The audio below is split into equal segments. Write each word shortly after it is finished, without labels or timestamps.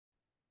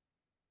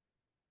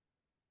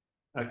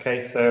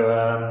Okay,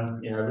 so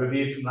yeah,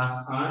 review from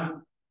last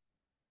time.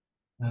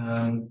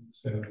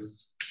 So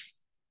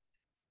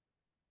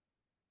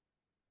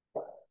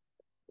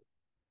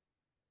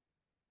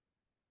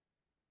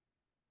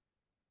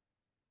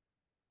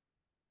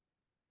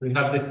we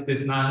have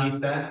this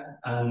NAHE set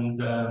and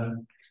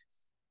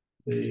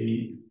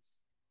the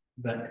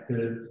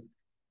vectors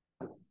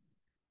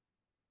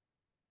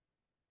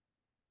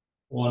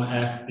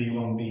 1s,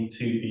 b1,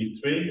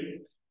 b2, b3.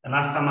 And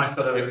last time I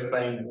sort of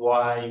explained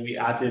why we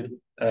added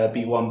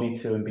b1,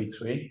 b2, and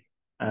b3,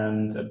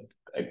 and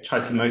I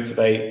tried to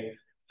motivate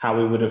how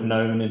we would have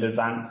known in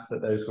advance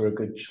that those were a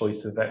good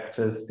choice of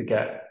vectors to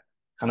get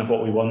kind of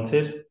what we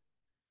wanted.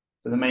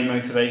 So the main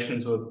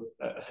motivations were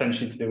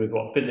essentially to do with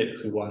what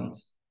physics we want.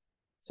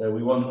 So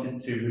we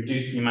wanted to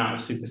reduce the amount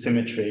of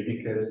supersymmetry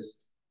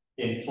because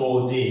in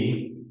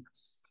 4D,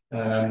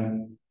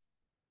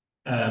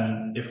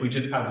 if we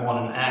just had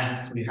one and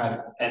S, we had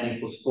n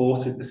equals 4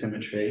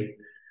 supersymmetry.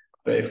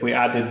 But if we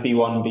added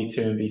B1, B2,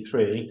 and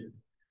B3,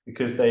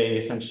 because they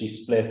essentially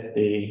split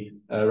the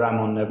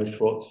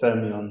Ramon-Neveu-Schwarz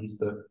fermions,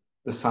 the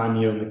psi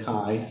mu and the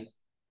chi's,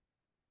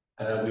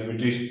 we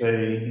reduced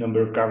the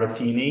number of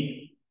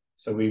gravitini.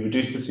 So we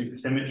reduced the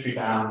supersymmetry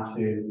down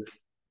to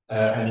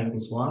n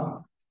equals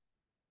 1,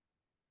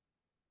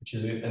 which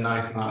is a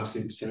nice amount of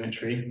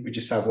supersymmetry. We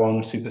just have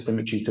one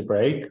supersymmetry to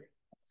break.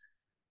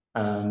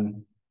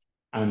 And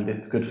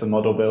it's good for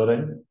model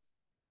building.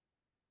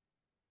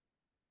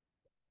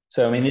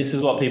 So, I mean, this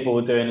is what people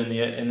were doing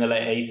in the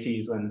late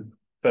 80s when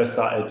first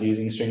started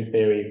using string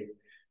theory.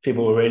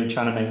 People were really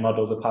trying to make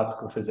models of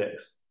particle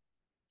physics.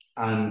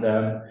 And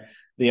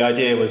the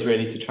idea was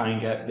really to try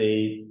and get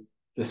the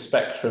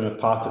spectrum of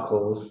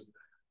particles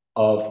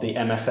of the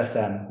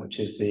MSSM, which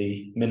is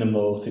the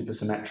minimal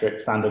supersymmetric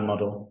standard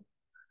model.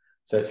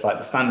 So it's like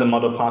the standard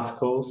model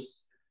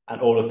particles and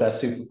all of their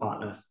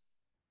superpartners.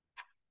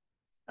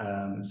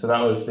 So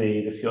that was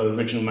the sort of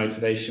original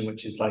motivation,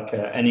 which is like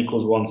a n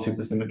equals 1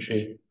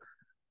 supersymmetry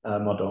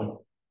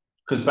model.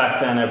 Because back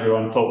then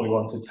everyone thought we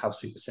wanted to have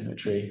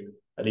supersymmetry,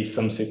 at least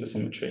some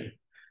supersymmetry,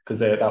 because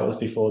that was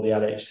before the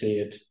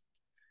LHC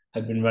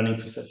had been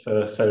running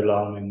for so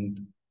long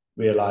and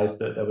realized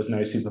that there was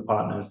no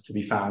superpartners to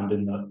be found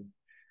in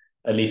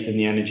at least in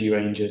the energy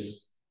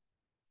ranges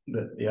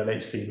that the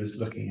LHC was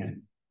looking at.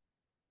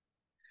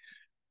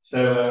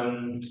 So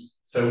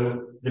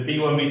the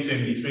B1, B2,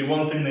 and B3,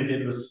 one thing they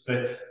did was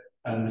split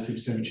the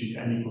supersymmetry to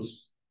n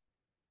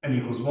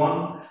equals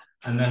 1.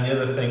 And then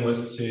the other thing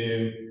was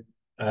to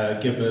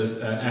give us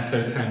an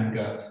SO10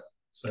 gut.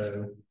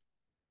 So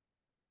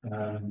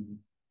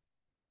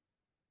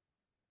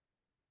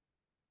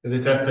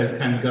this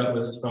SO10 gut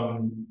was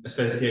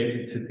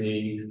associated to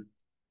the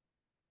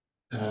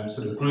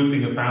sort of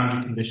grouping of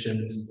boundary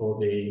conditions for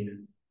the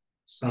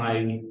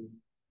psi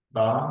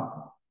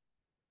bar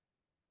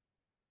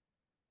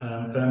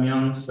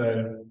fermions.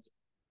 So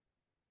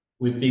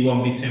with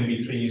B1, B2, and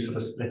B3, you sort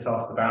of split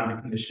off the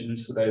boundary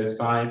conditions for those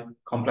 5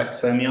 complex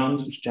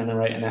fermions, which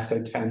generate an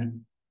SO10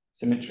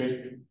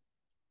 symmetry.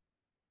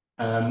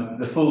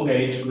 The full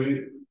gauge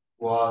group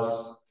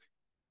was,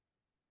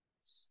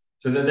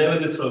 so that they were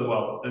the sort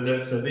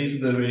of, so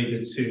these are really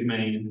the 2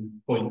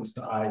 main points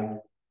that I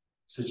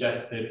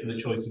suggested for the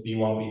choice of B1,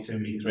 B2,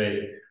 and B3.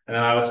 And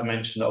then I also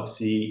mentioned,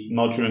 obviously,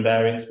 modular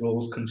invariance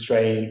rules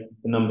constrain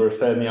the number of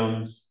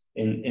fermions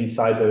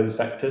inside those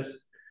vectors.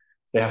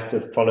 So they have to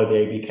follow the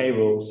ABK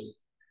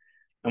rules.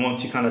 And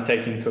once you kind of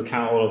take into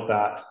account all of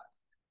that,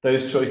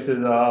 those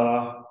choices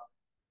are,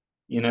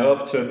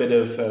 up to a bit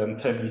of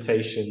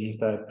permutations.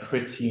 They're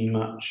pretty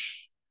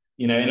much,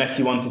 unless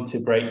you wanted to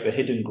break the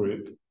hidden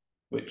group,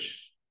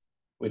 which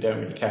we don't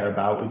really care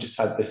about. We just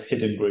had this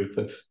hidden group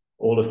of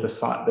all of the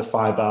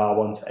phi bar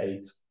 1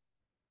 to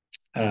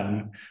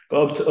 8.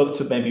 But up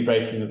to maybe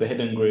breaking of the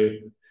hidden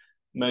group,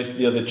 most of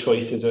the other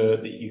choices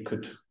that you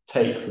could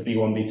take for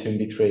B1, B2, and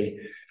B3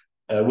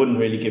 wouldn't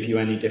really give you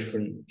any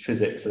different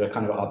physics, so they're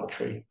kind of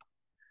arbitrary.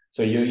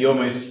 So you're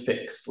almost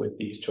fixed with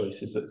these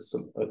choices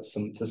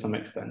to some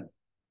extent.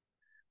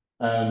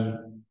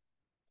 And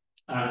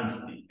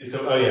so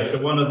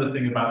one other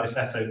thing about this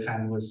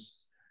SO10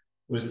 was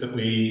that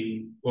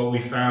what we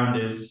found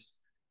is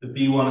the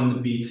B1 and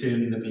the B2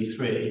 and the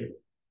B3,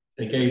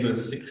 they gave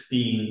us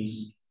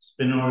 16s,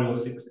 spinorial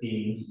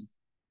 16s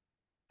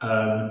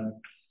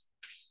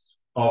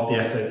of the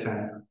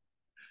SO10.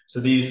 So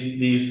these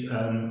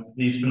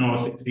spinorial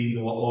 16s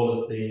are what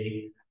all of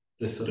the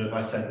sort of,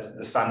 I said,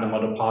 the standard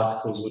model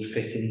particles would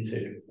fit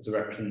into as a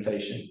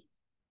representation.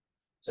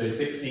 So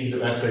 16s of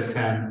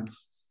SO10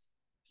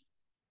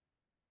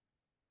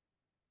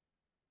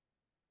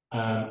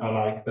 are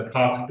like the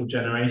particle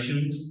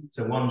generations.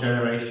 So one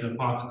generation of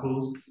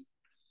particles.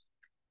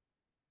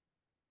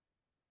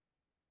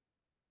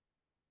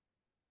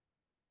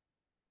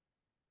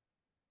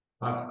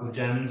 Particle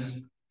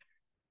gens.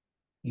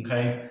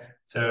 Okay.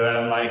 So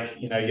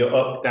your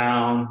up,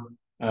 down,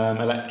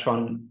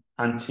 electron,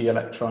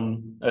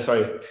 anti-electron,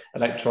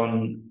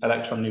 electron,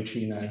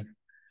 neutrino.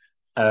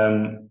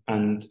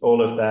 And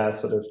all of their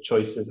sort of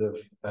choices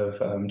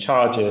of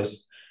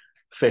charges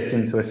fit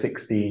into a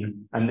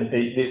 16, and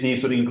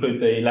these would include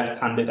the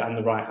left-handed and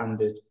the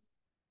right-handed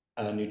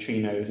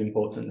neutrinos,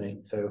 importantly.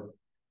 So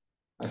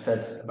I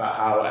said about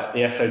how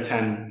the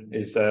SO10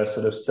 is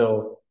sort of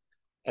still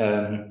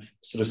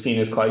sort of seen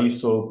as quite a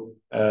useful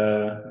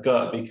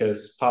gut,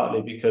 because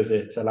partly because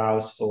it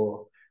allows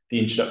for the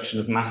introduction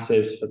of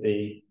masses for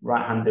the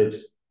right-handed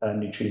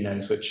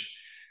neutrinos, which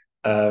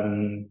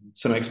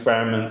some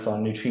experiments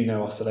on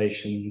neutrino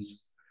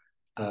oscillations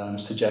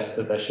suggest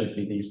that there should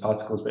be these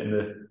particles, but in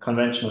the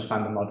conventional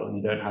standard model,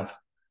 you don't have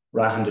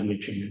right-handed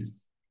neutrinos.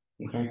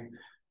 Okay,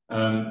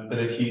 but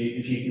if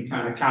you can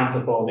kind of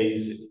counter for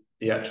these,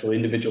 the actual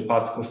individual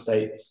particle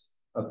states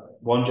of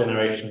one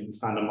generation of the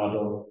standard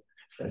model,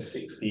 there's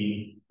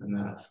 16, and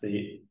that's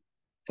the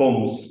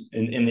forms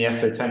in the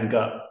SO10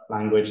 gut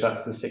language.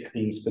 That's the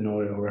 16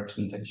 spinorial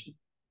representation.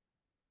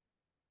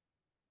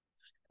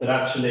 But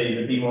actually,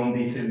 the B1,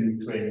 B2, and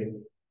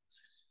B3,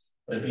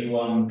 the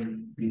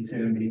B1, B2,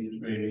 and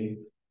B3,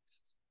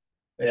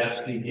 they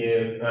actually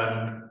give,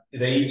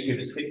 they each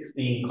give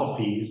 16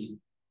 copies.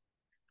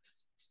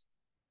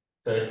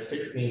 So it's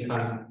 16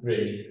 times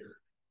 3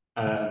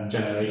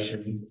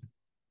 generations.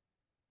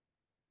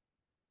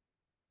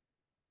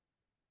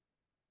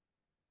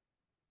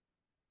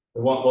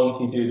 So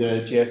once you do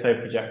the GSO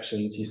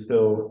projections, you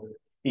still,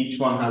 each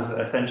one has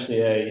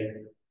essentially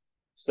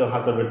still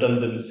has a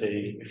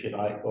redundancy, if you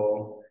like,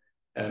 or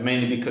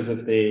mainly because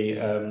of the,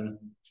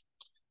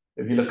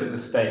 if you look at the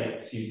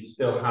states, you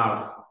still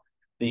have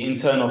the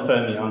internal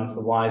fermions,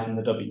 the Ys and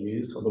the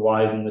Ws, or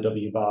the Ys and the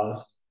W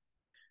bars.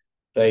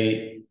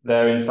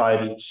 They're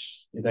inside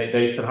each,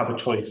 they still have a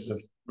choice of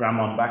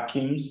Raman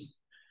vacuums.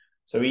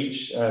 So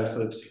each sort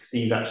of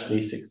 16 is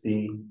actually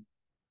 16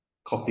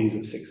 copies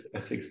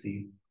of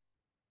 16.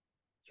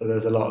 So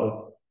there's a lot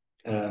of,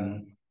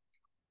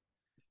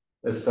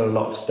 there's still a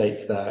lot of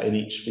states there in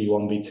each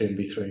B1, B2, and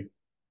B3.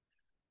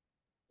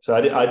 So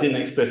I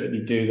didn't explicitly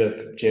do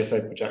the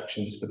GSO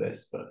projections for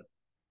this, but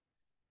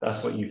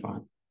that's what you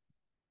find.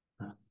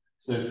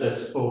 So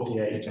there's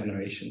 48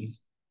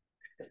 generations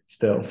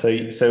still.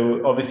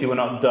 So obviously we're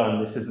not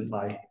done. This isn't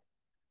like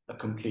a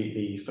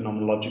completely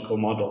phenomenological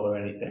model or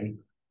anything,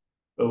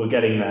 but we're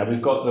getting there.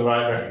 We've got the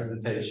right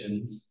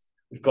representations.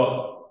 We've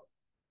got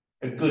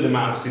a good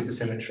amount of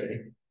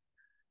supersymmetry,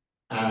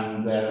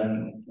 and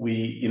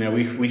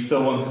we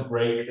still want to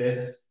break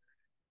this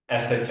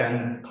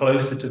SO10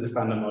 closer to the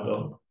standard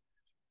model,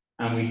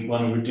 and we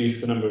want to reduce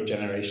the number of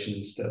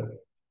generations still.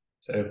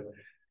 So,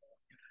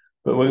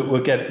 but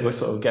we're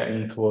sort of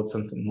getting towards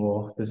something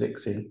more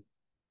physicsy.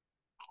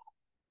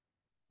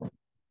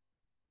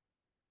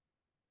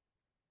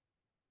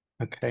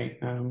 Okay.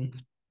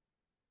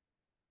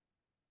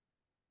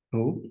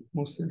 Oh,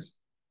 what's this?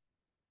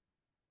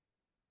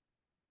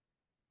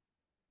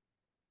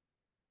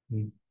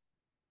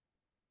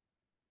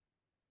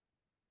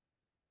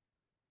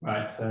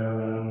 Right.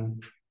 So,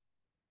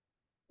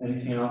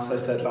 anything else I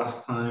said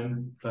last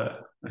time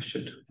that I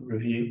should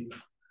review?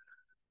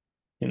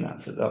 I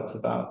think that was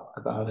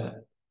about it.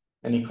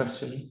 Any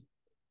questions?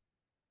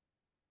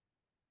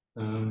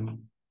 So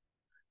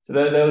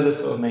there were the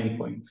sort of main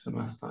points from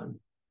last time.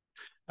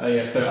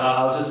 Yeah, so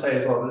I'll just say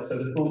as well, so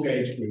the full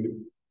gauge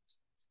group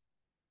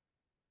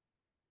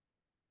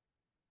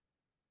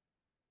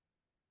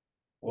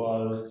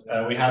was,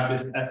 we had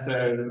this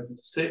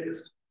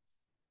SO6,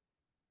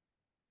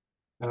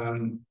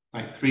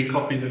 like 3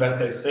 copies of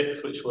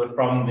SO6, which were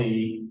from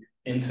the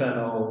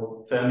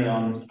internal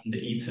fermions and the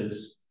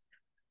ethers.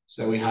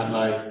 So we had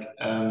like,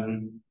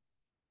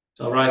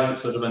 so I'll write it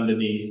sort of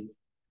underneath.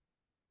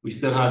 We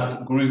still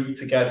had grouped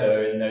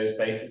together in those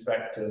basis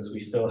vectors. We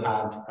still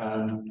had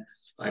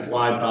like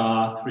y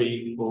bar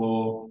 3,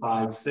 4,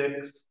 5,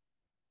 6,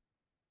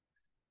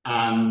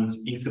 and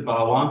eta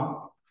bar 1.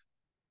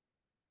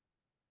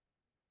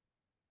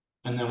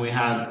 And then we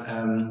had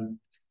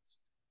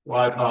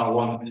y bar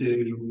 1,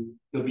 2,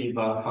 w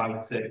bar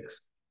 5,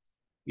 6,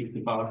 eta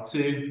bar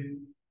 2.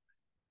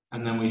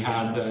 And then we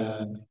had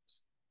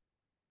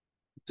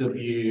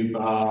w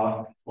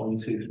bar 1,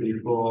 2, 3,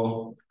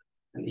 4,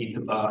 and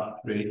eta bar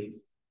 3.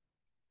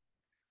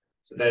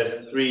 So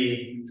there's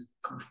 3,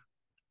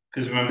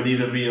 because remember,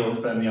 these are real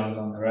fermions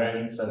on their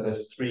own. So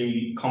there's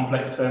 3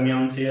 complex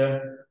fermions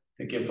here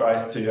to give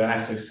rise to an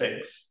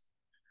SO6.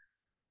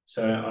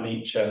 So on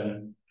each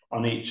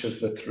of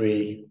the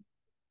 3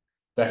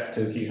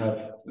 vectors, you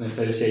have an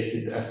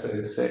associated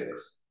SO6.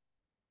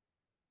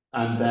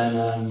 And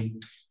then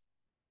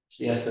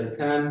the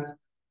SO10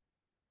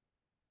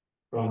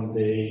 from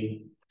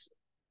the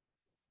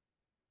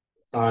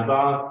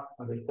sidebar,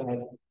 as I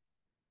said.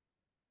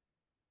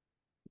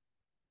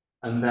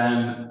 And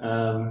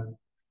then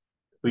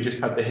we just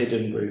have the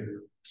hidden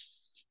group.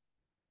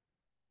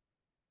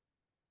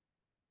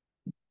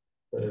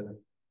 So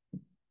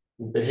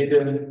the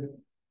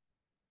hidden,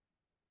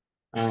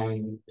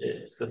 and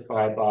it's the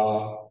 5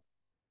 bar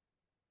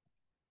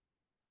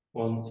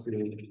 1,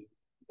 2,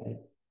 okay.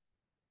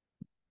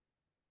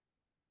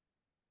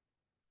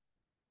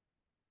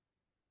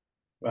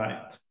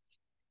 Right.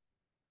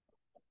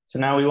 So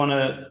now we want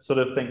to sort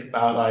of think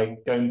about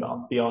like going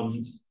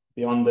beyond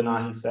the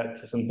NAHE set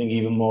to something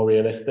even more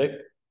realistic.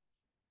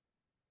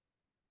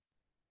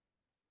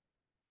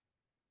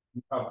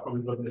 I'll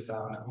probably put this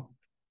out now.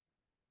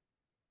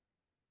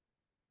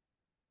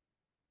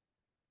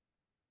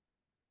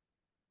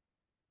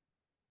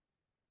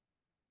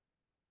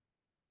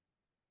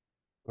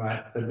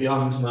 Right, so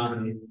beyond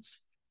NAHE.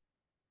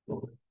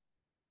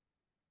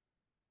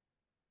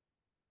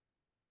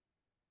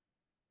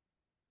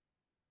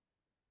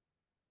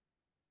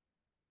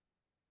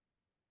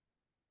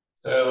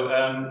 So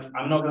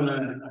I'm not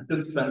gonna, I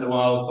could spend a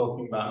while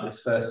talking about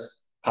this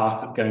first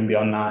part of going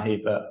beyond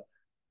NAHE, but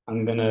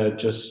I'm gonna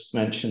just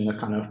mention the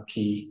kind of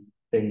key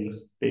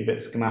things, be a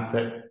bit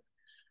schematic.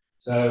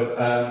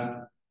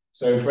 So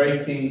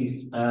breaking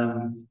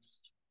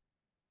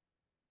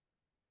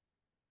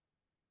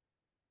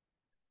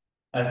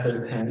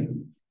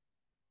SO10.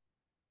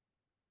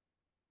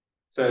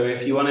 So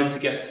if you wanted to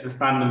get to the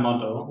standard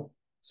model,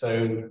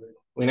 so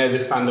we know the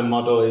standard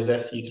model is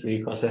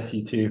SU3 cross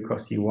SU2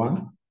 cross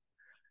U1.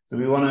 So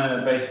we want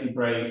to basically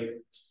break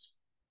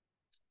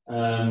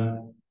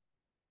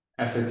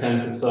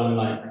SO10 to some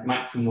like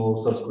maximal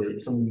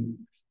subgroup, some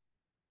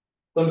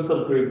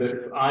subgroup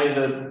that's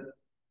either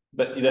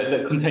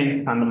that contains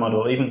the standard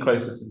model, even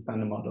closer to the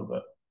standard model,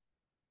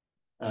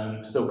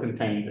 but still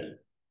contains it.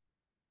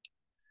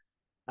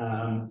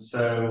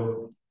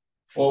 So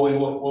what we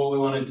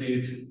want to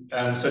do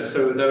to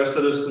so there are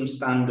sort of some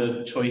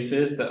standard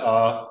choices that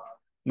are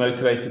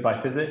motivated by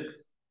physics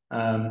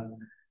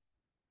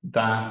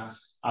that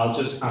I'll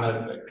just kind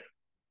of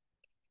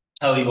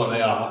tell you what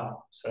they are.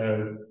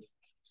 So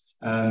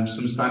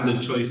some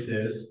standard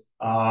choices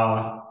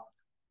are,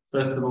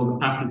 first of all, the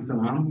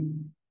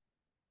Papi-Salam.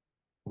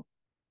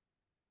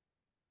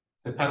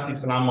 So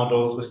Papi-Salam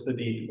models were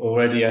studied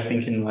already, I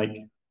think, in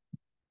like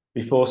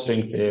before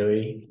string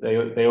theory.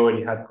 They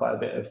already had quite a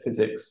bit of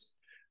physics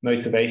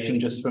motivation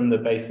just from the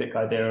basic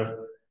idea of,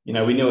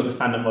 we knew what the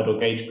standard model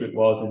gauge group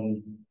was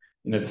in,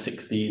 the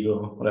 60s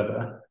or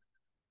whatever.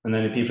 And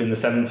then the people in the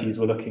 70s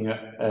were looking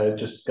at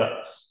just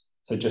guts.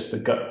 So just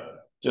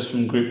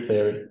from group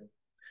theory.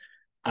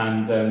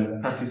 And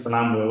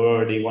Papi-Salam were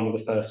already one of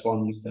the first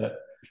ones that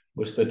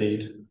were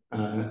studied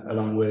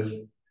along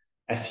with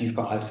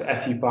SU5. So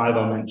SU5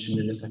 I'll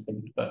mention in a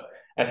second, but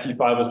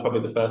SU5 was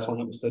probably the first one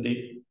that was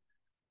studied.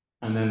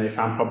 And then they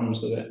found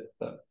problems with it.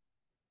 But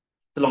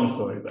it's a long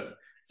story. But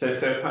so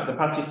the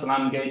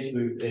Papi-Salam gauge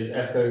group is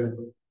SO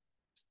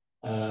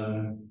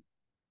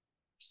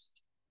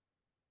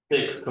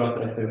 6 cross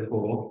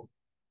SO4.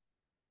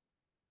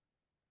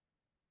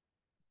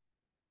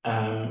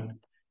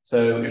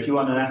 So if you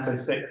want an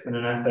SO6 and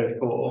an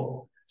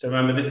SO4, so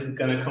remember this is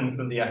going to come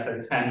from the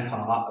SO10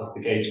 part of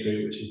the gauge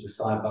group, which is the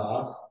psi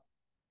bars.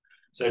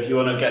 So if you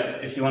want to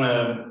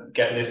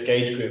get this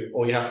gauge group,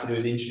 all you have to do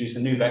is introduce a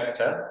new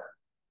vector.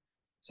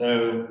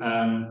 So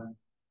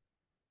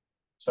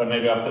so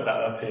maybe I'll put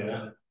that up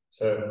here.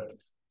 So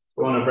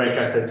we want to break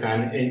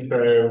SO10,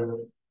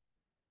 intro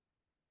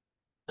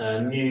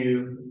a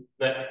new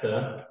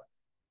vector.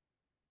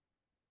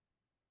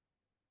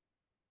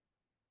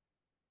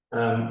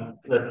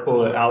 Let's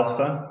call it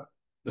alpha,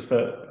 the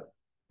first.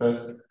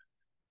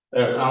 So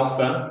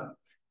alpha.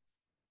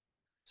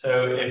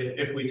 So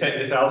if we take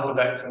this alpha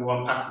vector and we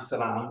want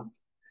Papi-Salam,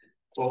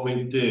 what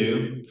we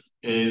do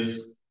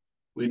is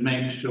we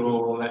make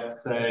sure,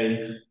 let's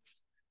say,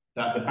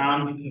 that the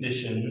boundary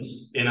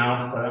conditions in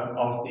alpha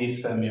of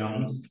these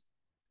fermions,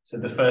 so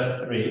the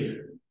first three,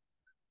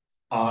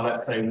 are,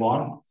 let's say,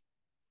 1.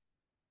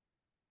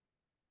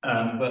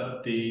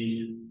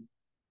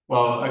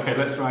 Okay,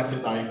 let's write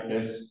it like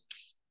this.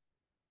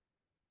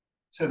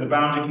 So the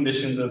boundary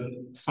conditions of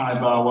psi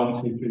bar 1,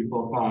 2, 3,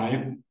 4,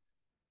 5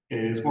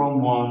 is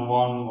 1, 1,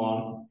 1,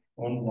 1,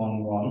 1,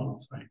 1, 1,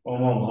 sorry,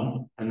 1, 1,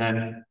 1, and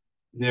then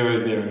 0,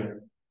 0.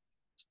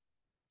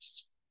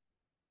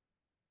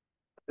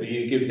 So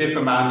you give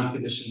different boundary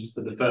conditions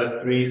to the first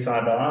 3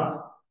 psi bars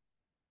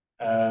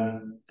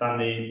than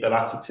the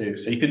latter 2.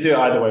 So you could do it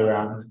either way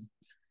around.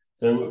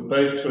 So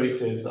both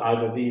choices,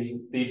 either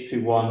these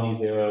two 1, these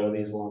 0, or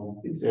these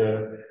 1, these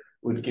 0,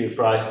 would give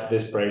rise to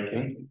this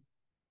breaking.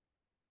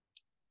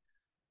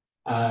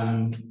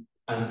 And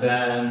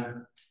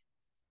then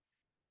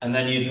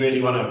you'd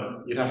really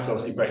you'd have to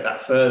obviously break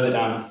that further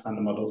down to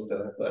standard model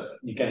still, but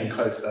you're getting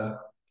closer.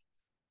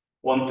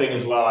 One thing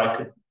as well I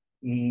could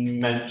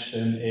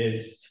mention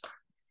is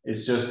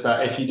just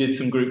that if you did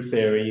some group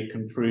theory, you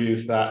can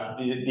prove that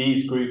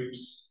these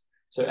groups,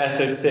 so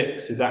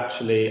SO6 is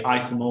actually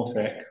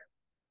isomorphic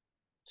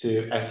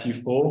to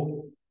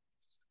SU4,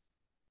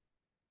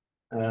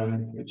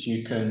 which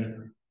you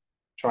can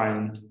try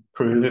and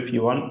prove if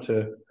you want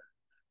to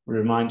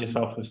remind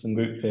yourself of some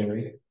group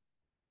theory.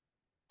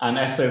 And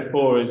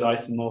SO4 is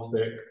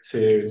isomorphic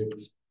to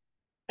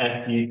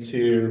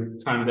FU2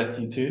 times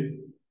FU2.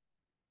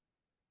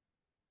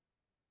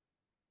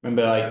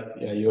 Remember, like,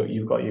 yeah,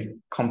 you've got your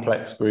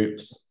complex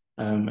groups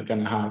are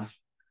going to have,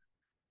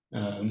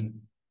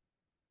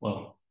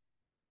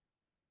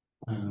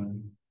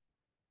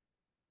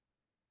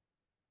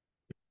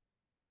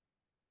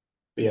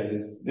 But yeah,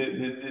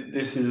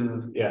 this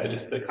is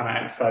just the kind of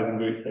exercise in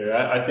group theory.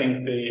 I think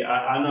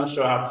I'm not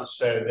sure how to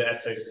show the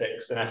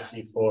SO6 and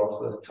SU4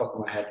 off the top of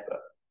my head, but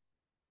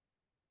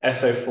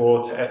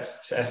SO4 to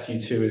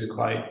SU2 is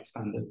quite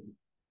standard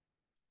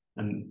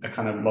and a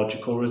kind of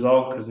logical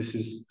result because this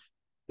is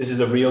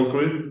a real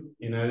group.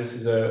 This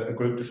is a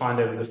group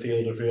defined over the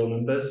field of real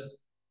numbers,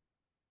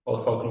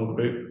 orthogonal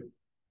group.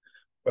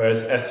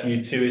 Whereas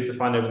SU2 is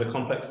defined over the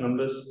complex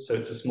numbers, so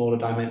it's a smaller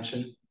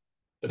dimension,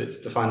 but it's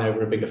defined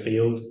over a bigger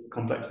field,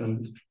 complex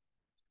numbers.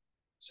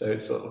 So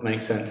it sort of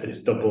makes sense that it's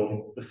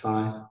double the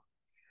size.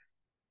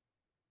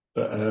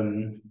 But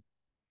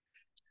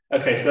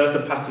okay, so that's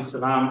the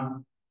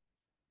Patti-Salam.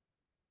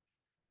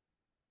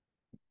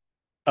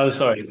 Oh,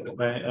 sorry.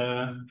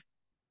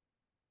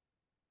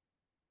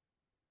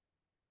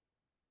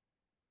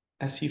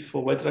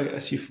 SU4. Where did I get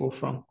SU4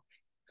 from?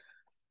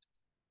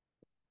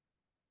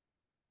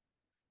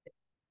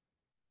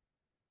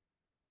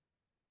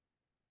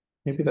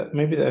 Maybe the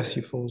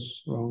SU4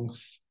 is wrong.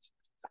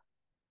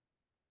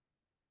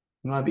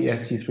 It might be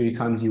SU3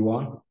 times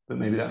U1, but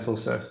maybe that's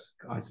also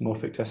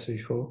isomorphic to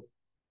SU4.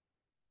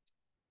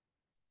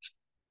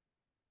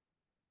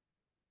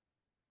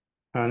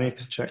 I need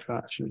to check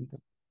that actually.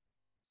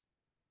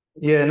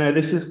 Yeah, no,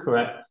 this is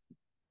correct.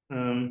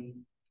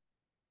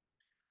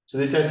 So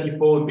this SU4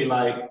 would be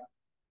like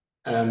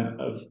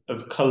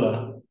of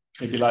color.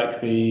 It'd be like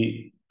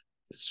the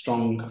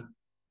strong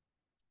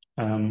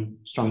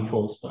strong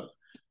force, but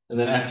and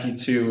then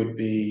SU2 would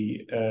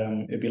be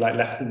it'd be like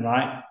left and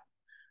right.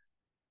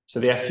 So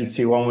the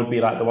SU2 one would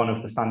be like the one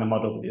of the standard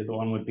model, but the other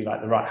one would be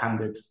like the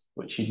right-handed,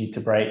 which you need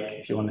to break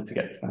if you wanted to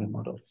get the standard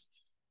model.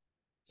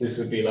 So this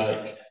would be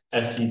like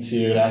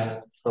SU2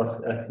 left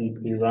plus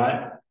SU2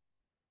 right.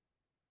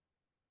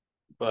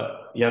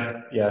 But you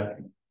have to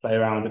play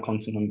around with the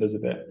quantum numbers a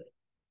bit.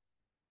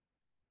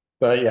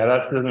 But yeah,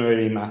 that doesn't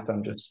really matter.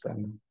 I'm just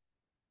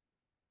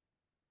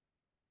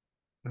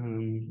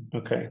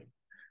okay.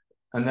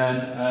 And then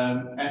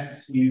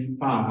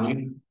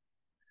SU5.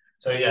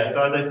 So yeah,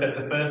 so as I said,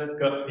 the first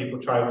gut people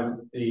tried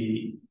was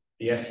the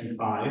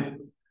SU5.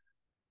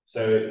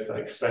 So it's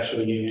like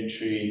special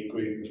unitary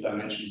group of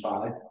dimension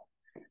 5,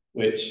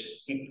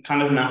 which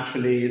kind of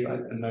naturally is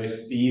like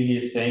the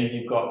easiest thing.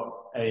 You've got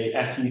a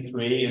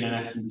SU3 and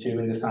an SU2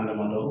 in the standard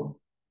model.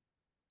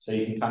 So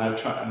you can kind of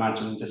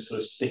imagine just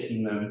sort of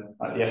sticking them,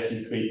 like the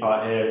SU3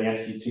 part here and the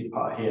SU2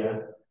 part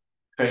here,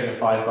 creating a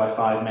 5 by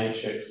 5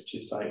 matrix, which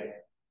is like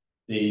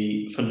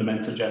the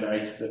fundamental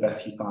generators of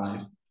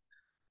SU5.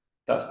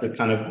 That's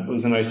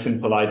was the most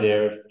simple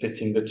idea of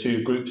fitting the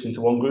two groups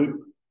into one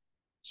group.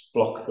 Just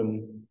block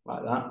them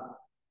like that.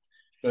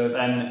 But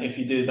then if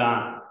you do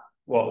that,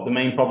 well, the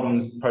main problem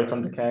is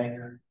proton decay,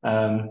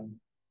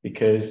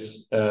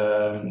 because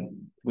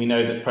we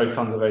know that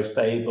protons are very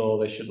stable,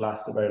 they should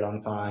last a very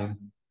long time.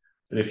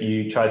 But if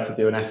you tried to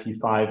do an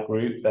SU5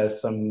 group,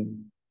 there's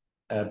some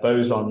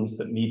bosons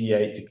that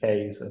mediate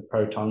decays of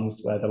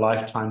protons where the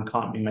lifetime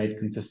can't be made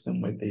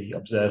consistent with the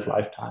observed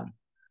lifetime.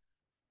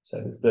 So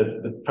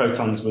the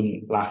protons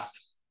wouldn't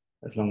last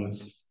as long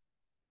as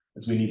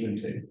we need them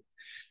to.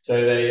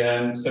 So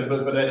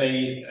but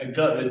a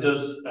gut that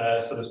does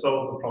sort of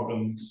solve the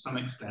problem to some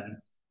extent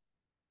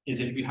is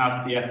if you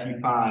have the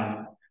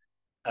SU5,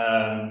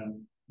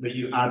 but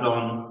you add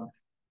on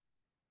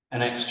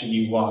an extra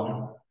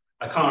U1.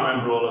 I can't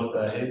remember all of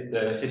the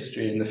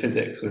history and the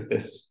physics with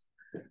this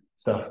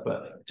stuff,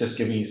 but just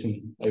giving you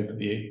some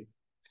overview.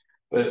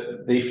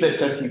 But the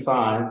flipped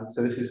SU5,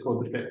 so this is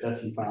called the flipped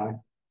SU5.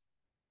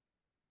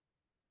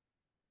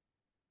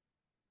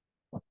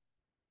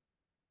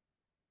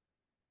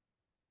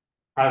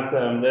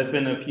 There's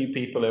been a few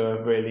people who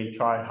have really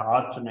tried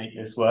hard to make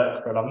this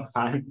work for a long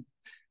time.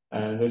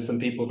 There's some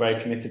people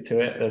very committed to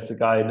it. There's a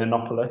guy,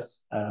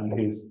 Nanopoulos, I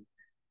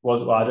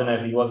don't know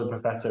if he was a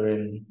professor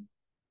in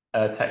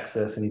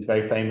Texas, and he's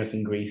very famous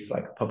in Greece,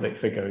 like a public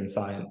figure in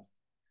science.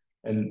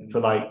 And for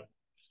like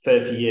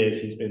 30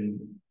 years, he's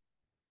been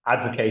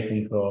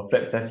advocating for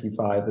flipped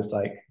SU5 as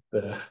like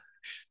the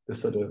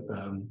sort of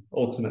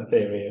ultimate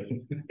theory of,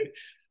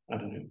 I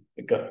don't know,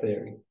 the gut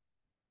theory.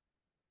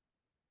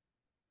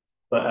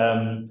 But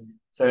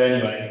so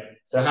anyway,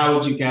 so how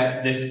would you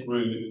get this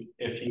group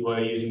if you were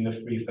using the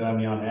free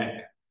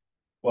fermionic?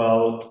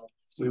 Well,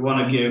 we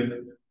want to give.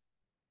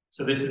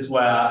 So this is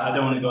where I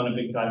don't want to go on a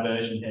big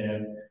diversion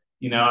here.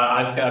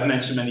 I've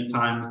mentioned many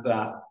times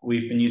that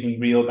we've been using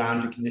real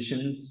boundary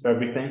conditions for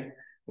everything.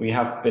 We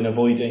have been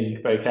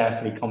avoiding very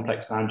carefully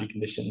complex boundary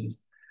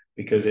conditions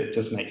because it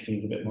just makes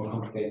things a bit more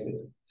complicated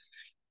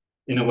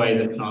in a way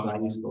that's not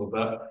that useful.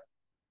 But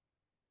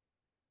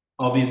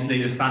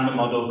obviously, the standard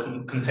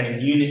model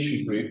contains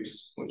unitary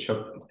groups, which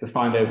are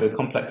defined over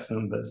complex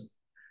numbers.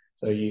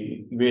 So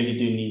you really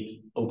do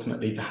need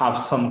ultimately to have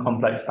some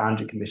complex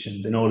boundary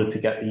conditions in order to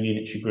get the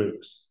unitary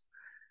groups.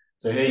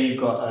 So here you've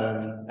got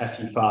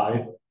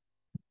SU5.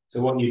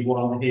 So what you'd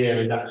want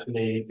here is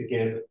actually to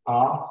give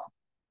half.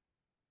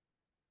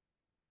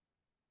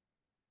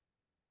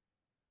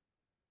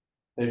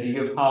 So if you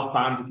give half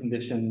boundary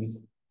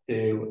conditions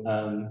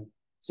to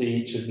So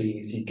each of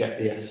these, you get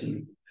the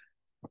SU.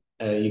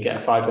 You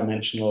get a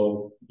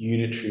 5-dimensional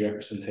unitary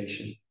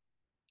representation,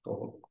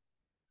 or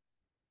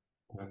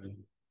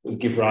will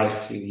give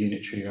rise to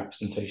unitary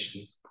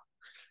representations.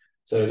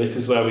 So this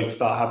is where we'd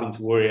start having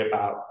to worry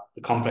about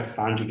the complex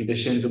boundary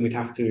conditions, and we'd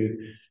have to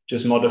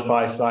just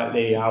modify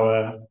slightly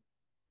how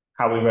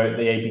we wrote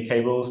the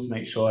ABK rules to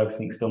make sure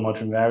everything's still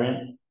modular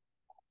invariant.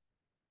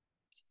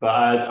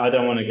 But I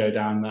don't want to go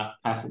down that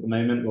path at the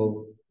moment.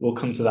 We'll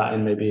come to that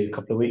in maybe a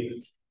couple of weeks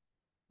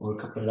or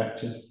a couple of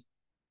lectures.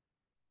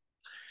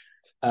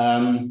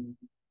 And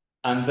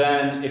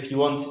then if you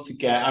wanted to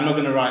get, I'm not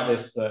going to write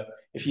this, but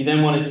if you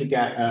then wanted to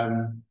get,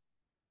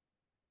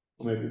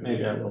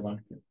 maybe I will write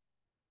it.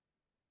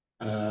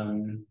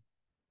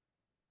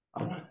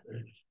 I'll write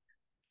it.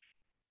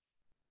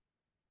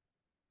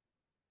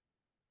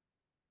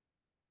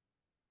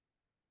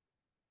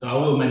 So I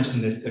will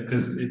mention this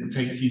because it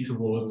takes you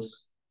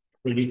towards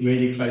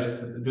really close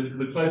to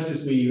the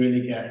closest we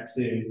really get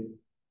to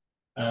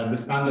the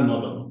standard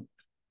model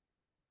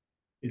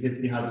is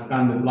if you had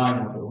standard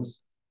line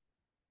models.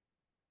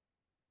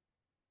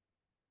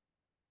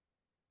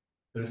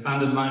 So the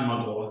standard line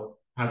model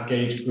has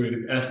gauge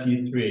group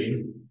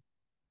SU3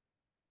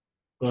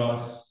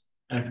 plus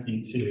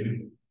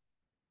SU2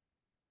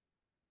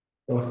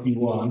 plus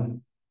U1.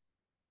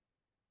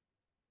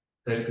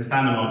 So it's the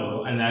standard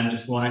model, and then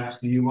just one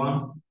extra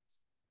U1.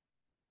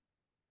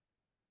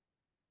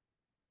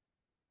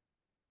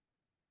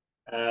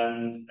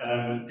 And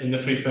in the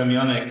free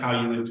fermionic,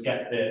 how you would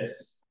get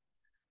this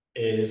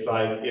is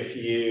like if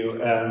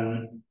you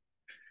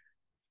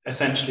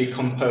essentially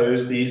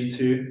compose these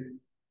two.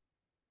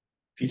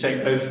 If you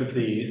take both of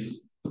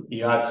these,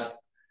 you add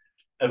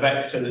a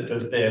vector that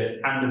does this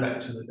and a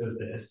vector that does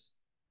this,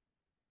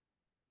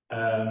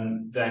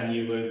 then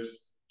you would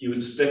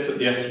split up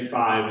the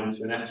SU5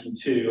 into an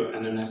SU2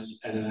 and an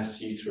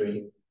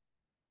SU3.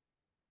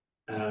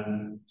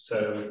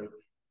 So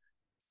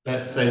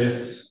let's say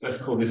this, let's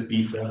call this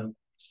beta.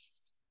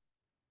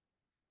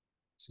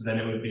 So then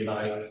it would be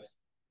like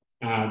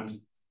add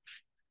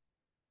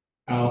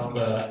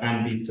alpha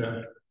and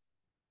beta.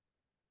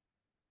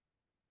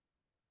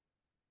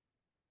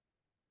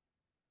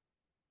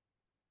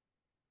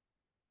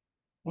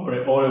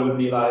 Or it would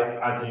be like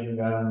adding,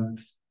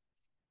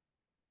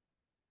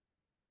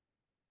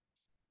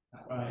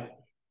 right?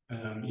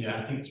 Yeah,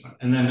 I think it's right.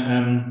 And then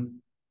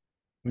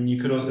I mean,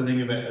 you could also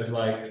think of it as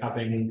like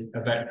having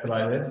a vector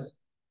like this.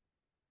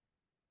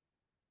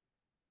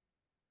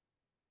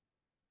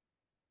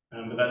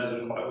 But that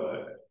doesn't quite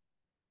work.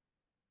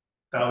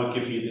 That would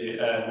give you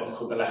the what's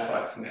called the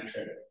left-right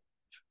symmetric.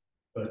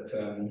 But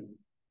so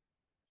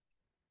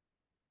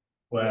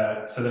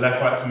the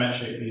left-right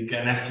symmetric, you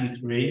get an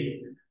SU3,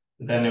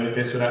 then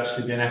this would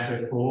actually be an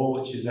SO4,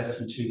 which is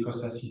SU2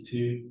 plus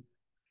SU2.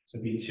 So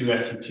it'd be two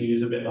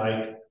SU2s, a bit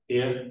like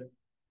here.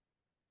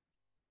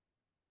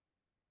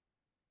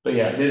 But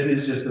yeah, this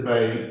is just a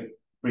very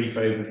brief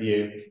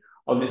overview.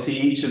 Obviously,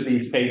 each of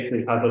these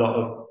cases has a lot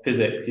of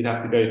physics. You'd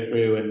have to go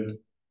through and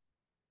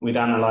we'd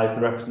analyze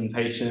the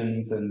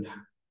representations and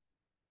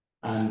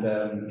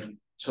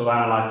sort of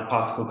analyze the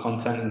particle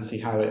content and see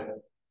how it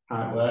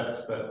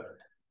works. But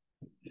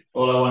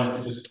all I wanted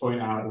to just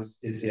point out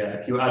is yeah,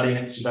 if you're adding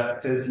extra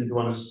vectors, you'd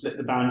want to split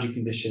the boundary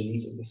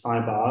conditions of the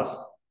sidebars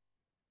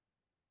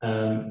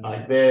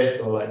like this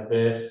or like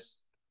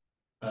this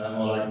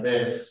or like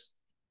this.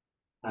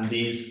 And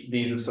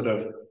these are sort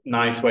of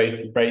nice ways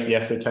to break the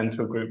SO10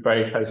 to a group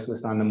very close to the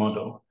standard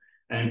model.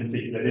 And in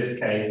particular, this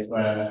case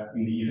where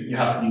you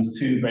have to use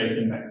two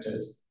breaking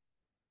vectors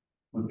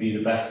would be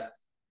the best,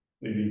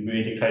 would be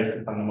really close to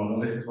the standard model.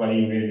 This is where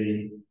you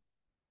really,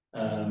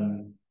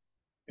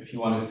 if you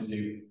wanted to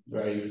do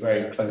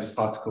very close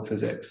particle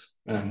physics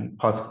and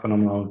particle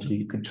phenomenology,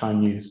 you could try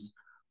and use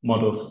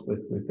models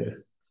with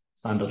this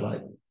standard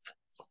like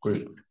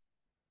group.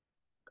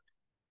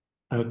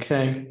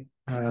 Okay.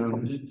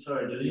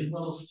 Sorry, do these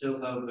models still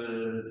have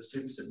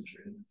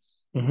supersymmetry?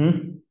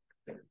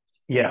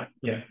 Yeah.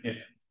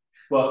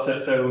 Well, so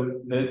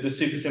the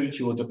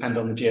supersymmetry will depend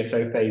on the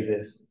GSO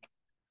phases.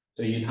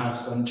 So you'd have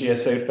some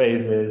GSO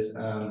phases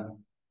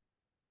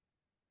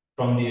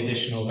from the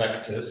additional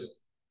vectors.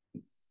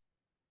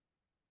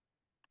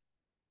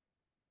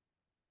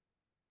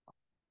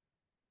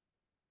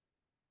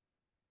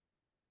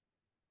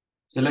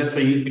 So let's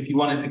say if you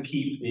wanted to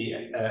keep the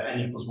n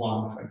equals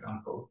 1, for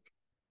example.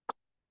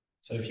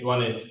 So if you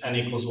wanted n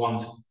equals 1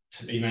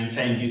 to be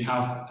maintained, you'd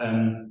have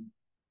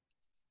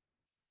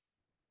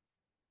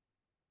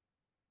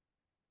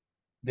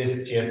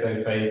this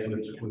GSO phase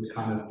would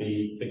kind of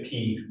be the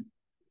key.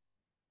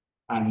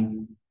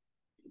 And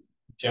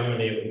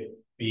generally it would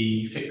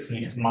be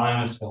fixing it to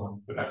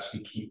 -1 would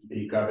actually keep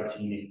the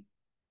gravity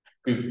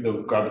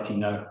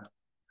no.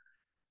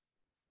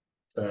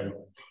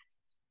 So,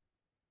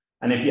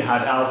 and if you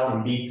had alpha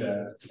and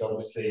beta, you'd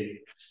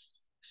obviously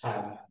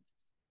have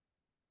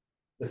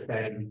the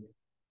same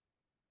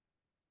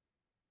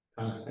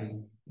kind of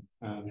thing.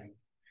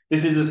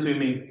 This is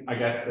assuming, I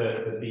guess,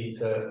 the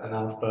beta and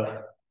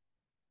alpha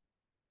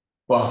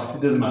well,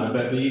 it doesn't matter,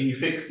 but you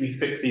fix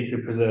these to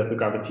preserve the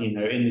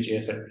gravitino in the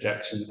GSO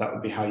projections. That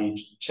would be how you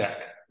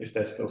check if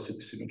there's still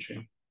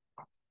supersymmetry.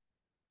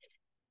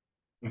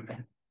 Okay.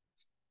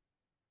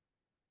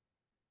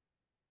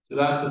 So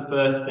that's the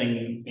first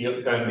thing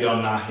going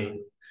beyond NAHE.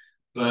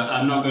 But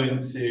I'm not going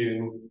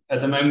to,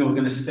 at the moment, we're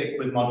going to stick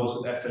with models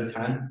with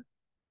SO10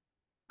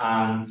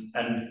 and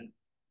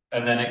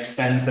then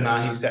extend the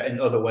NAHE set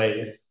in other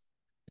ways.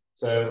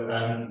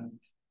 So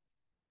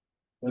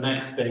the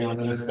next thing I'm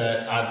going to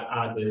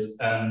add is,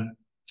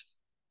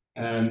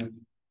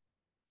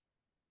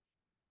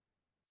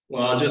 well,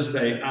 I'll just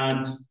say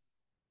add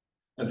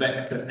a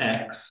vector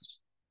x,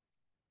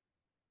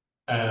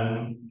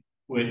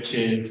 which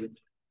is,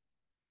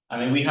 I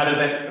mean, we had a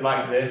vector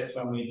like this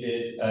when we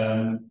did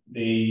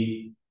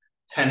the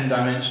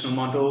 10-dimensional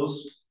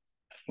models,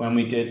 when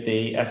we did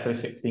the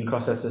SO16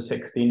 cross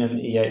SO16 and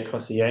E8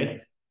 cross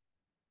E8.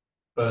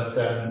 But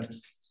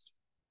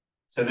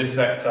so this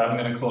vector I'm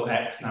going to call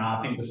x now.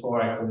 I think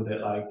before I called it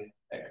like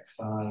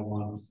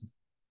xi1.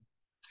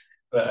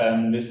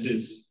 But this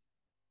is,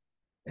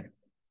 so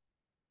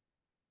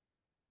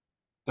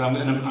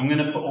I'm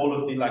gonna put all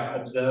of the like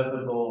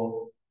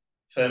observable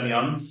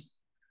fermions.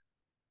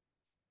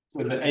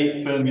 So the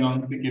 8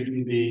 fermions that give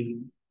you the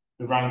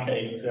rank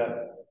 8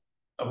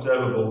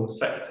 observable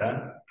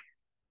sector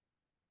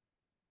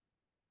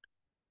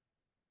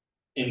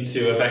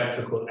into a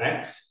vector called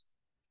x.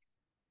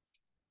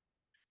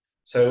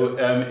 So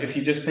if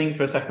you just think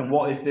for a second,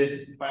 what is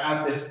this? If I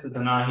add this to the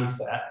NAHE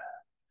set,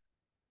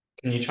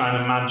 can you try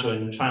and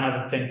imagine, try and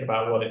have a think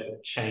about what it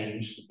would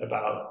change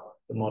about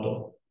the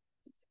model?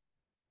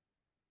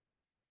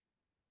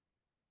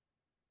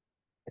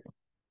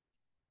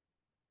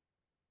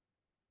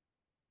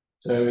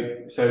 So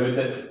with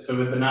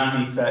the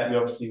NAHE set,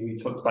 we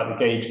talked about the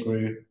gauge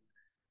group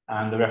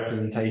and the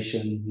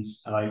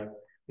representations. Like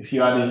if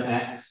you add in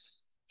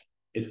x,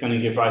 it's going to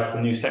give rise to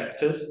new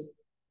sectors.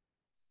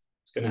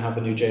 It's going to have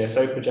a new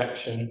JSO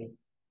projection.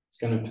 It's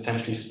going to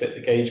potentially split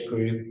the gauge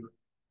group.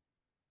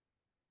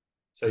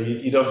 So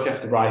you'd obviously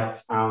have to write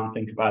down,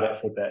 think about it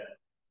for a bit.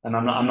 And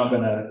I'm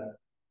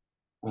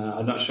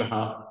not sure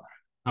how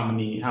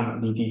many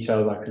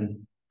details I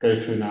can go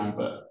through now,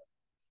 but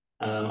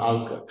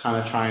I'll kind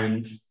of try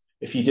and,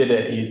 if you did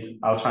it,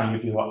 I'll try and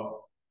give you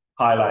what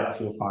highlights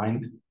you'll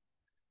find.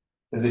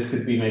 So this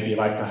could be maybe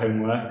like a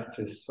homework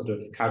to sort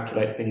of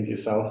calculate things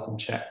yourself and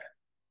check.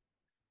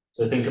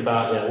 So think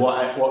about, yeah,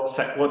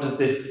 what does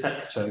this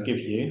sector give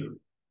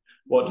you?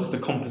 What does the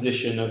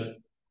composition of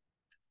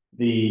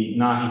the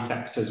NAHE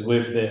sectors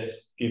with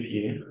this give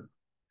you?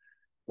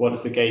 What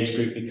does the gauge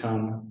group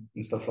become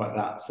and stuff like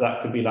that? So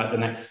that could be like the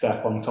next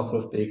step on top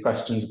of the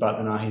questions about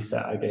the NAHE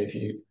set I gave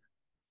you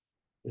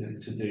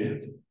to do.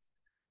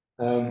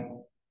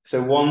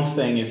 So one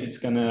thing is it's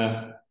going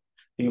to,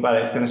 think about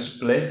it, it's going to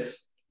split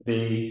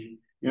the,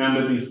 you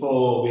remember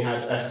before we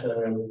had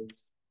SO6,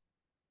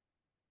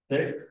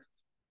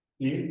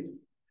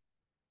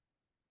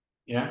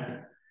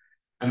 yeah?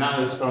 And that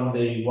was from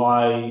the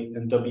Y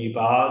and W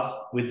bars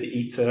with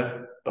the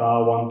eta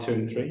bar 1, 2,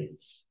 and 3.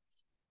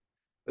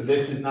 But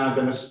this is now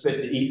going to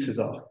split the etas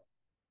off.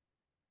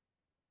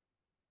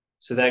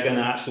 So they're going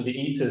to actually, the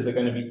etas are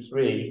going to be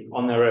 3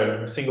 on their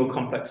own, a single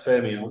complex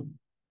fermion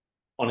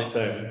on its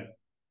own,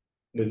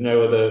 with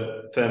no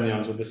other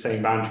fermions with the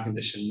same boundary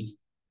conditions.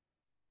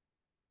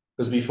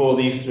 Because before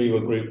these 3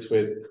 were grouped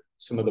with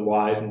some of the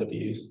Y's and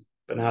W's,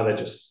 but now they're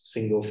just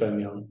single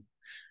fermion.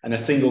 And a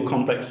single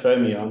complex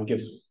fermion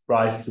gives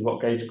rise to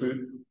what gauge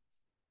group?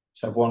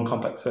 Should have one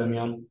complex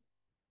fermion.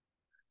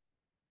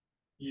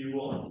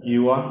 U1.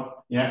 U1,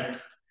 yeah.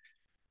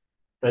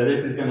 So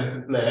this is going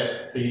to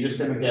split. So you're just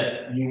going to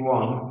get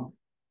U1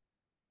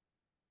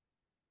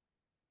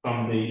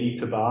 from the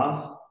eta bars.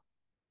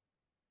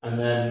 And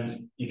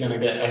then you're going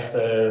to get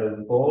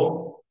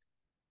SO4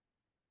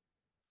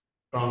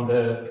 from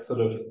the sort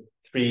of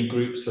 3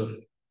 groups of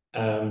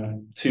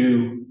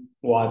 2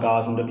 Y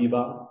bars and W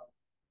bars.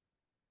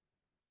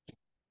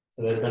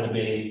 So there's going to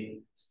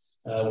be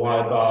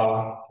Y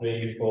bar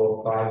 3,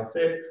 4, 5,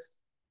 6.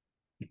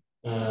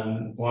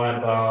 Y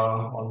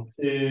bar 1,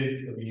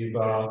 2, W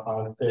bar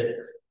 5,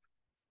 6,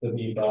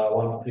 W bar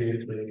 1,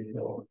 2, 3,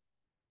 4.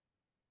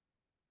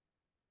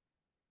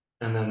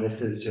 And then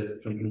this is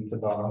just from eta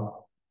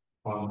bar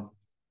 1,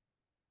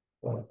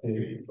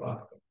 2, 5.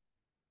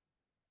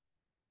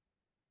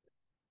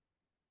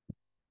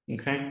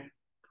 Okay.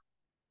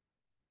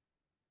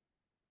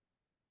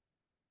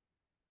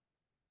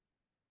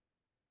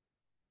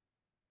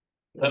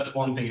 That's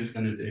one thing it's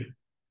going to do.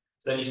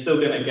 So then you're still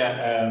going to get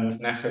an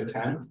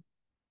SO10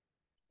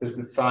 because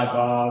the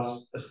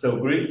sidebars are still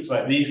grouped.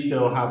 Like these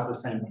still have the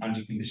same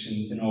boundary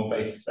conditions in all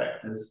basis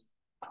vectors.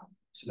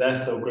 So they're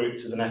still grouped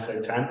as an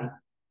SO10.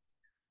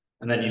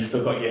 And then you've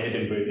still got your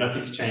hidden group.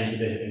 Nothing's changed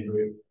with the hidden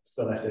group,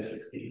 still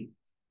SO16.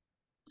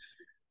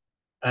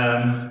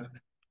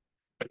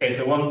 Okay,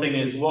 so one thing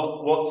is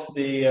what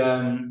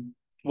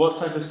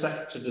type of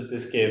sector does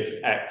this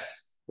give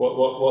X?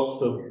 What's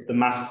the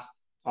mass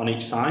on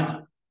each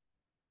side?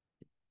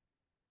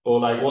 Or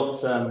like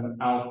what's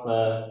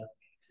alpha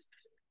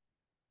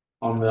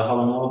on the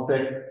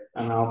holomorphic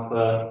and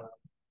alpha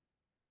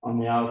on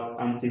the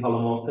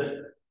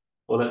anti-holomorphic?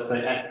 Or let's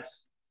say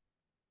X.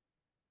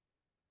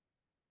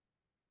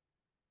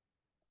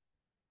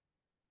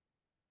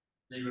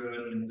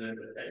 0 and 8.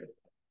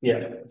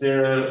 Yeah,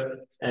 0,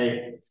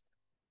 8.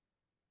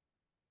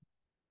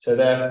 So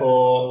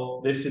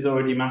therefore, this is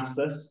already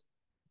massless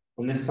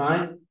on this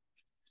side.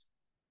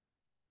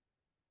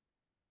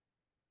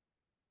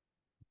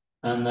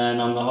 And then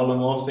on the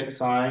holomorphic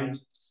side,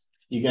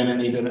 you're going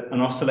to need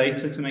an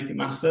oscillator to make it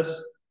massless.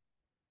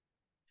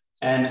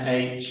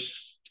 NH,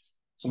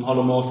 some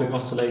holomorphic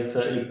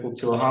oscillator equal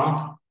to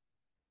 1/2.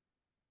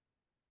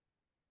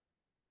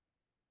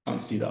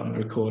 Can't see that on the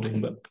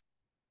recording, but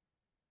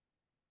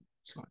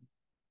it's fine.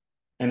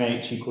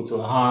 NH equal to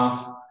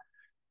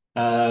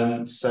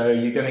 1/2. So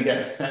you're going to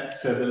get a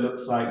sector that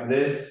looks like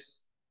this.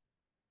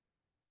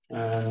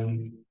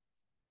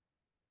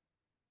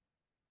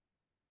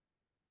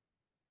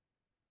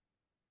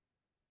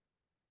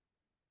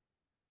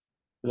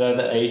 They're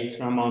the 8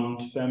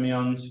 Ramond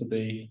fermions for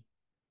the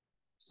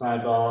psi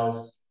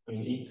bars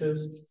and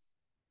ethers.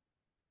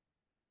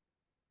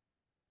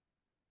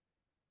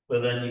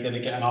 But then you're going to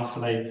get an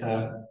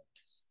oscillator,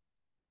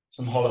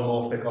 some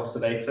holomorphic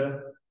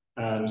oscillator.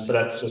 So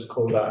let's just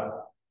call that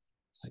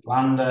like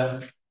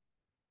lambda.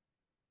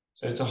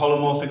 So it's a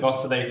holomorphic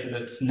oscillator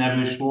that's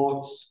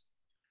Neveu-Schwarz.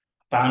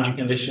 Boundary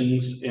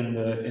conditions in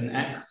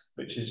X,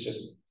 which is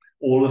just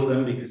all of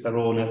them because they're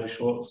all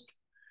Neveu-Schwarz.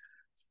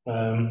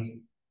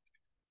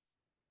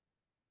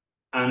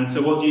 And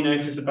so what do you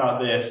notice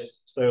about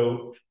this?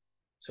 So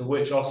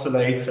which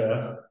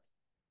oscillator,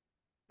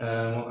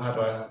 how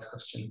do I ask this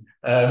question?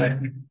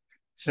 There's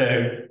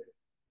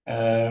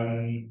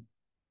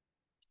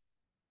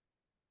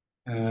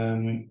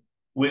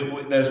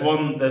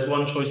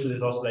one choice of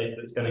this oscillator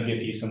that's going to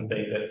give you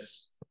something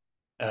that's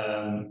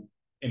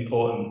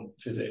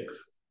important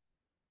physics.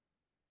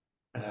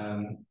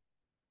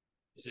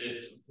 Is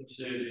it something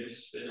to do with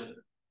spin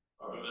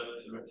or a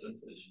vector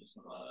representation or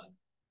something like that?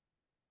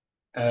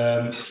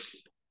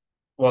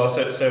 Well,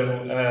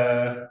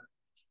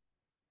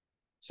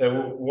 so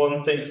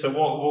one thing. So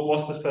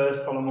what's the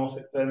first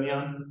holomorphic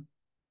fermion?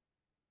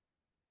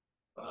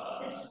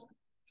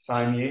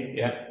 Psi mu,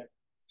 yeah.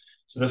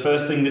 So the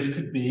first thing this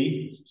could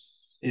be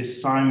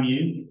is psi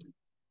mu.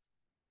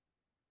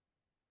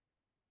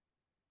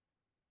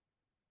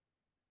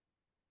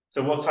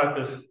 So what type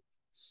of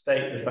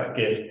state does that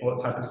give?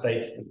 What type of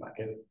states does that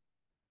give?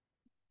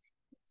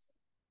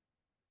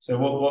 So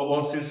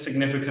what's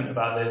significant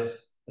about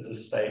this as a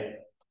state?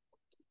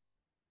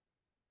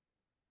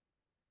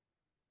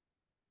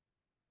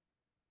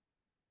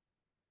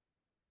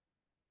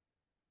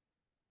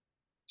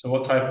 So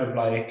what type of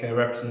like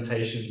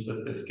representations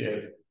does this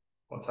give?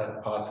 What type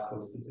of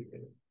particles does it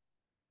give?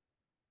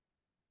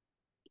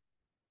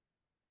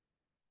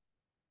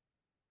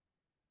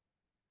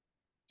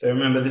 So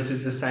remember, this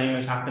is the same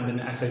as happened in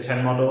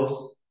SO10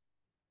 models.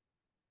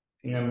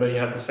 Remember, you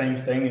had the same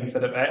thing.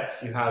 Instead of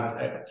X, you had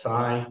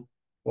Xi1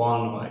 or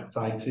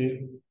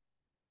Xi2.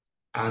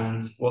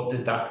 And what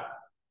did that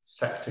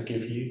sector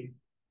give you?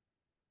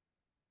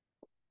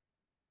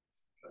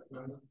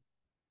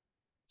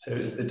 So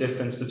it's the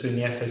difference between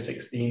the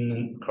SO16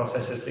 and cross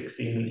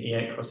SO16 and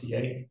E8 cross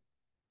E8.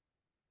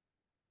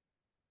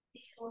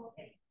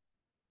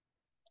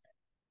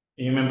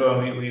 You remember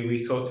when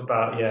we talked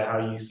about, yeah,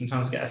 how you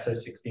sometimes get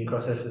SO16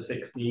 cross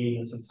SO16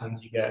 and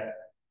sometimes you get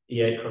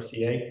E8 cross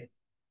E8.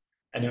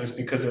 And it was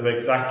because of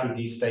exactly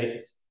these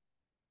states.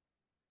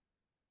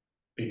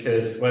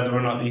 Because whether or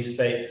not these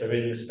states are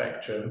in the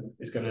spectrum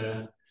is going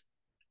to...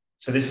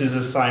 So this is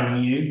a psi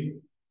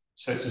mu.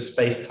 So it's a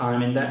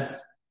space-time index.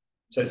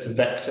 So it's a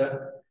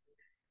vector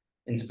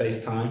in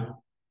space-time.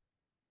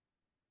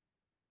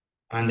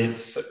 And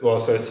it's, well,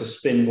 so it's a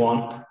spin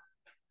 1.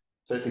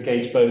 So it's a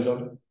gauge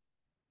boson.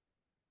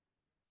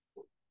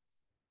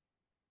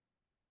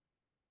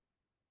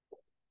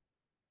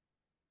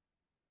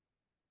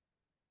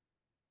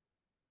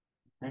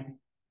 Okay.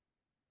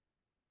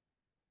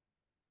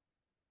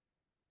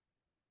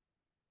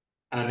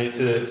 And it's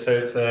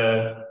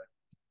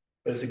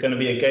going to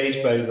be a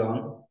gauge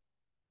boson,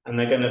 and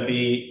they're going to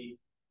be,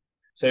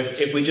 so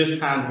if we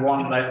just had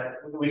one, like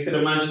we could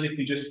imagine if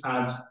we just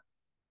had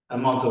a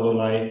model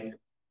like,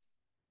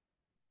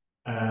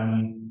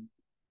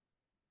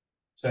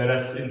 so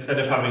let's, instead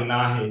of having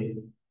NAHE,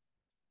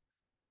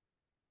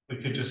 we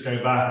could just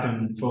go back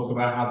and talk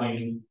about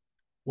having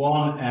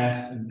one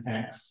S and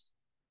X.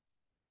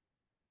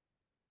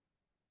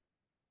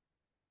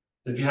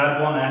 So if you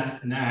had one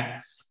S and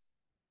X,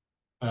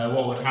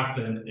 what would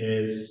happen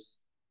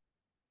is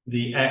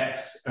the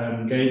X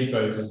gauge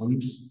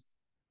bosons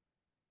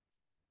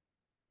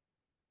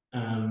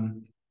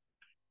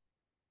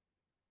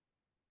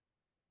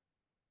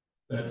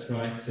let's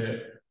write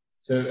it.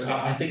 So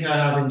I think I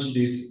have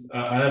introduced,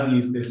 I have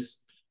used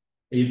this.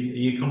 Are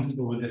you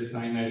comfortable with this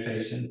sign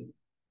notation?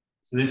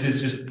 So this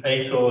is just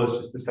ATOR is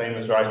just the same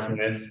as writing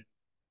this.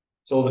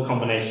 It's all the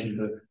combinations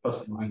of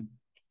plus and minus.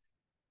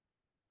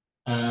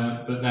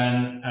 But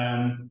then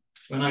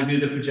when I do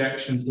the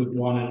projections with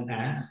 1 and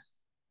S,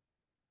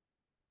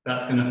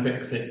 that's going to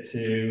fix it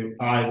to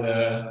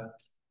either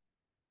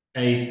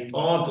 8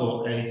 odd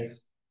or 8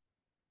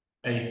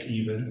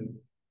 even.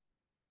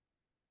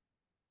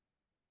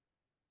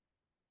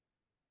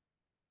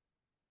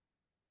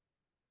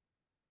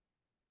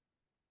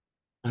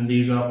 And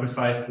these are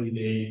precisely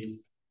the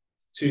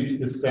 2 to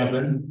the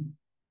 7,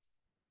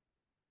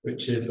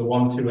 which is the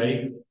 1 to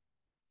 8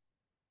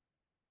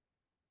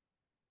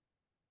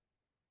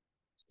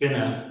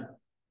 spinor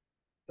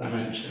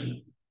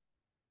dimension.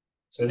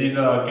 So these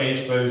are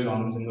gauge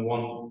bosons in the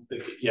one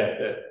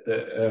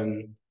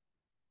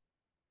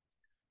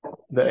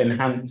that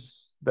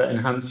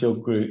enhance your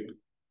group.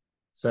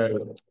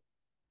 So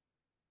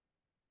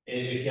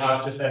if you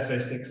have just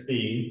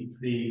SO16,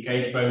 the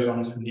gauge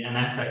bosons from the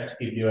NS sector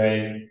give you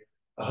a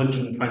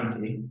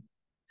 120.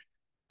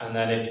 And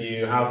then if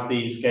you have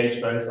these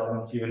gauge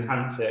bosons, you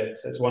enhance it.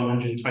 So it's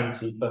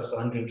 120 plus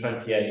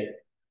 128,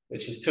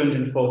 which is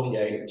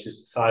 248, which is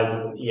the size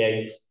of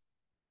E8,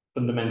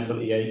 fundamental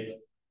E8.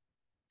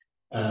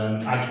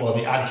 Well,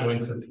 the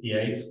adjoint of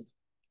E8.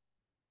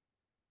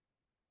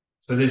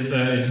 So this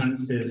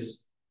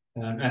enhances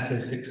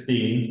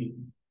SO16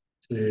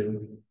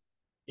 to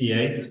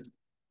E8.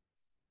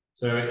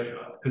 So,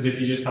 because if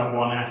you just have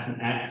one S and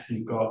X,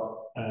 you've got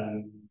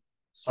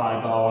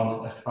psi bar 1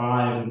 to the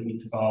 5 and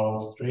eta bar 1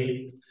 to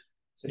 3.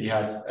 So you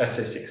have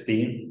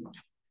SO16.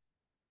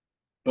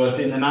 But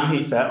in the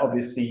NAHE set,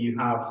 obviously you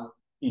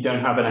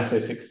don't have an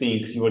SO16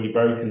 because you've already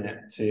broken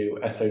it to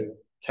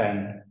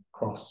SO10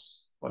 cross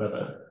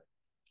whatever.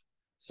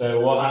 So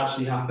what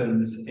actually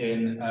happens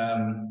in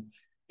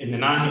the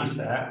NAHE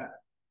set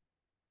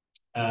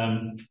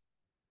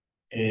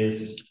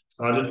is,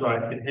 so I'll just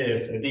write it here.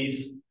 So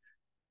these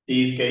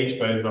gauge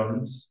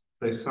bosons,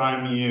 so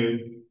psi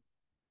mu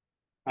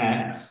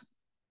X,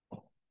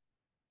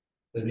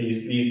 so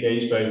these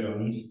gauge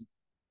bosons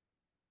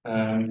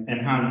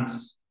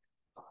enhance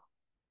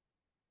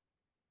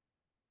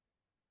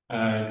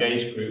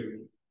gauge group.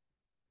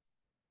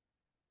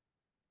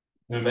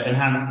 Remember,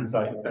 enhance is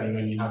like saying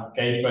when you have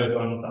gauge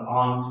bosons that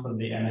aren't from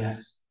the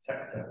NS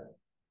sector.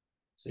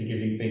 So you're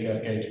giving bigger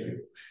gauge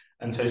group.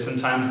 And so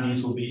sometimes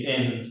these will be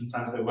in and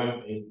sometimes they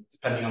won't be,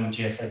 depending on the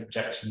GSO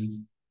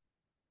projections.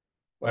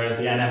 Whereas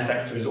the NS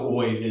sector is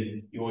always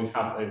in. You always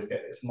have those.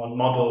 It's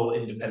model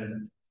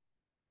independent.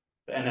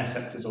 The NS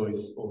sector is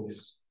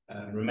always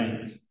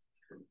remains,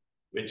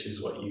 which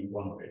is what you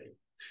want really.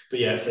 But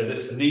yeah, so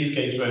these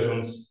gauge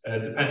bosons,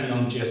 depending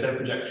on GSO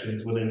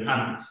projections, will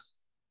enhance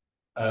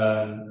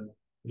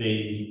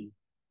the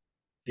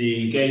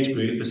gauge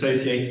group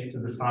associated to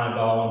the psi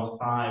bar 1 to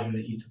 5 and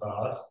the eta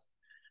bars.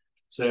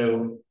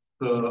 So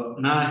for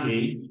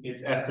NAHE,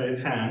 it's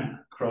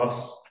SO10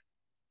 cross,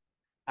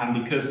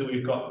 and because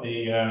we've got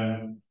this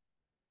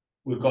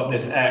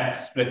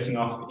X splitting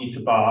off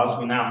eta bars,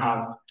 we now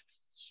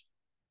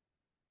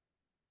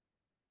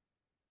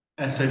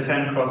have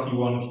SO10 cross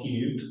U1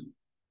 cubed.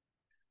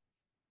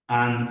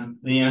 And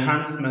the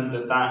enhancement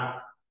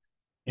that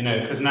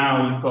because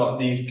now we've got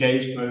these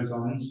gauge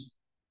bosons.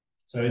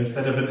 So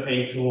instead of an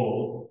 8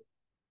 all,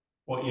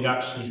 what you'd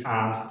actually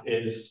have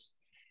is,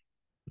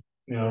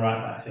 I'll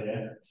write that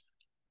here.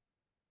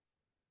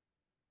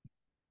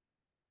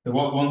 So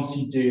once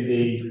you do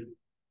the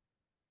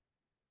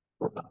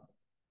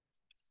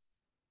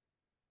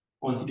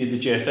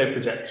GSO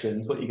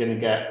projections, what you're going to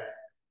get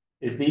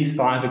is these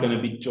 5 are going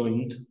to be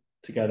joined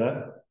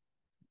together.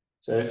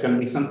 So it's going to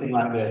be something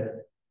like this: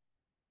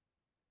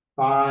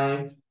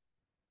 5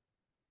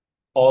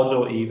 odd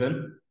or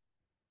even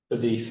for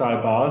the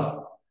psi bars,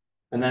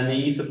 and then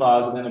the eta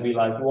bars are going to be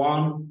like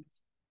 1,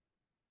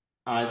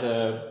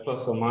 either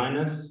plus or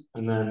minus,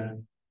 and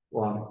then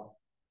 1.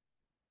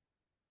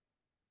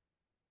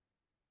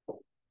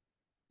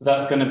 So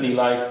that's going to be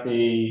like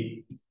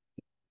the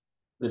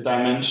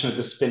dimension of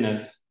the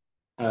spinors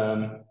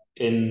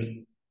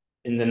in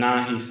the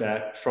NAHE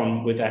set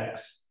with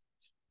X.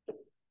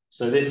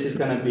 So this is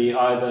going to be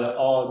either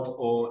odd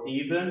or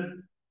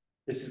even.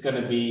 This is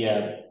going to be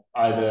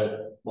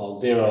either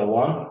 0 or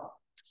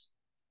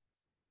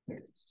 1,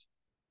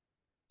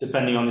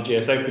 depending on the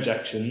GSO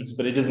projections,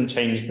 but it doesn't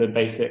change the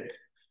basic,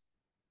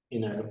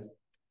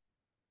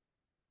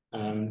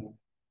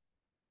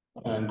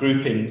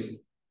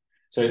 groupings.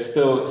 So it's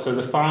still, so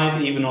the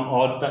 5 even or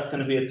odd, that's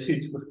going to be a 2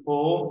 to the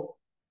 4.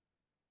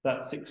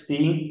 That's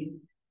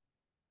 16.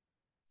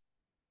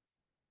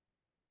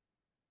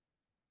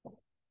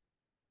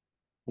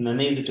 And then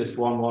these are just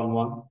 1, 1,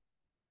 1.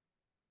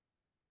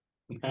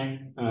 Okay.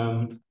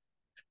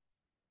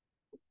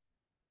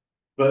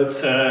 But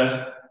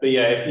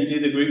yeah, if you do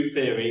the group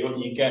theory, what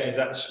you get is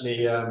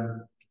actually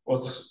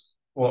what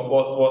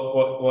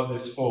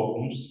this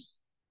forms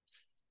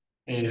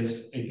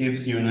is it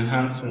gives you an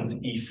enhancement to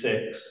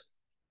E6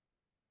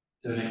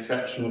 to an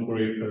exceptional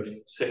group of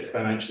 6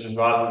 dimensions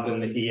rather than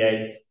the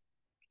E8,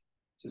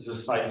 which is a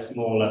slightly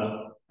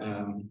smaller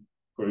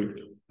group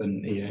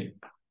than E8,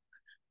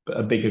 but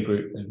a bigger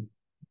group then.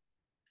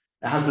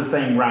 It has the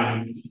same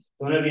rank,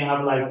 whenever you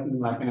have like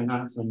an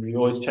enhancement, you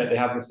always check they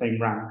have the same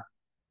rank.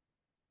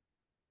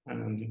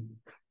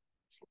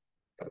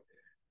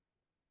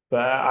 But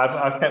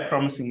I've kept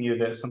promising you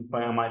that at some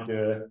point I might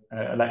do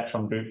a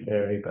electron group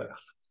theory, but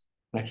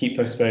I keep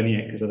postponing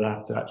it because I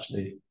have to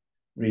actually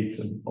read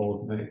some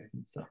old notes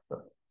and stuff.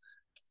 But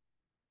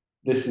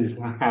this is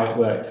how it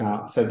works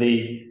out. So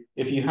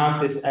if you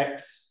have this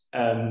x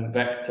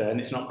vector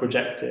and it's not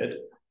projected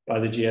by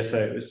the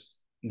GSOs,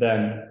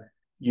 then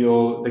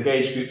the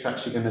gauge group's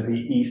actually going to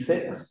be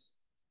E6.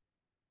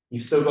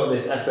 You've still got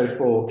this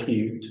SO4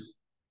 cubed.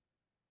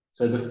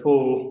 So the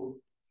full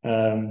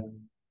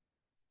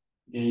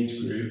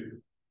gauge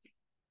group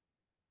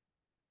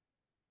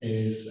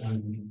is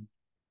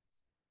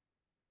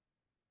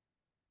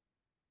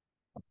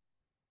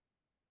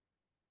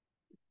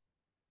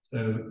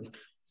so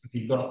if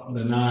you've got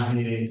the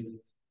NAHE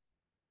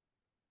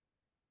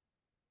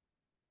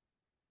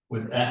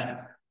with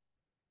F,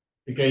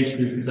 the gauge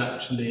group is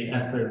actually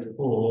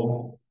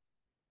SO4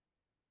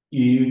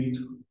 cubed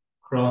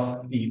cross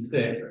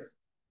E6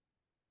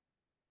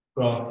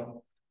 cross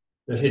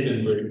the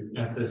hidden group,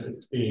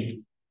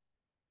 SO16.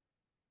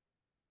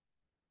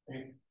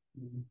 Okay.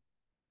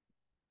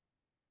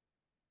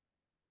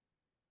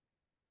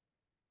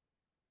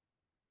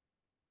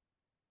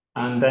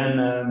 And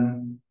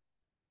then,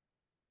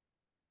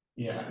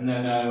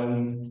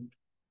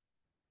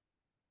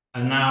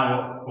 and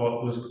now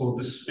what was called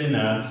the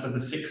spinner, so the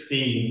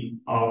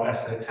 16 of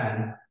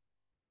SO10,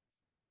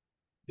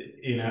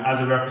 as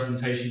a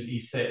representation of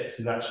E6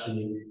 is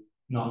actually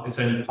not, it's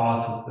only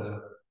part of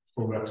the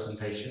full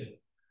representation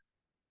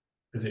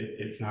because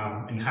it's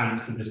now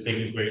enhanced to this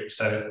bigger group.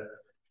 So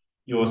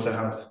you also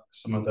have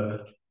some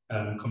other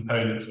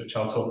components which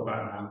I'll talk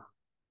about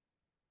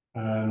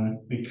now.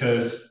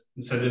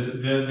 So there's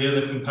the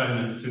other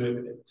components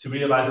to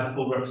realize a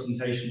full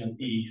representation of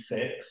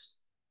E6.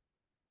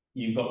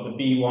 You've got the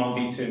B1,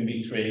 B2, and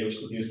B3, which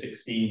gives you a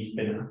 16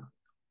 spinner.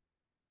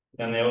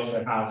 Then they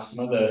also have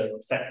some other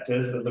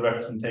sectors of the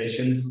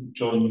representations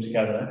joined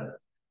together.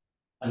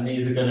 And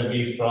these are going to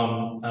be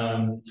from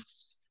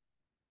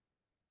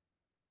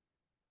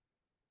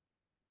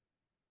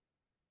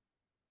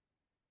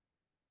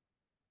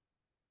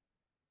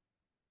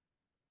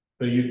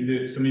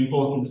some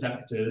important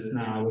sectors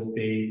now would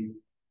be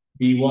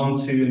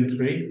B1, 2, and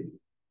 3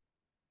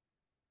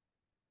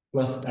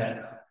 plus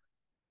X.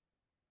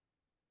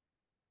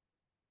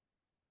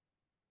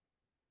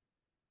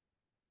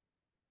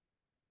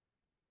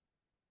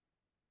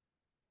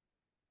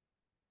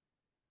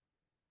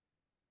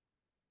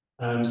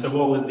 So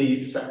what would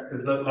these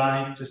sectors look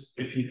like? Just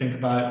if you think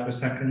about it for a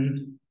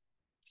second.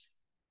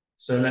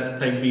 So let's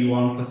take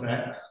B1 plus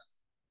X.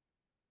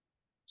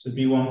 So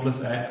B1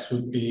 plus X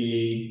would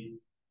be,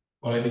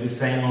 well, it'd be the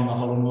same on the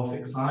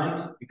holomorphic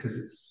side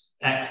because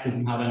X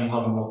doesn't have any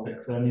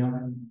holomorphic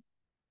fermions.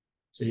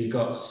 So you've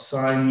got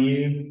psi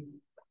mu,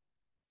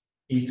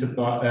 eta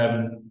bar,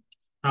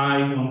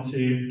 I 1,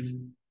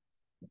 2,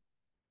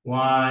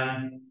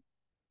 Y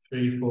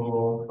 3,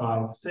 4,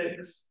 5,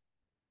 6.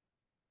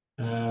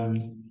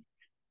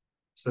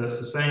 So it's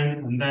the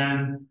same, and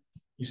then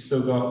you've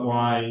still got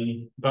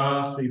Y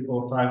bar 3,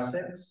 4, 5,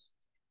 6.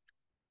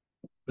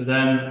 But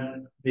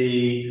then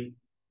the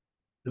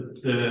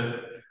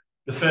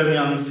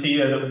fermions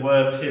here that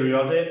were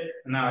periodic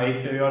are now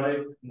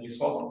aperiodic, and they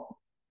swap.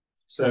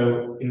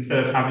 So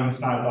instead of having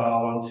psi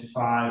bar 1 to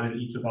 5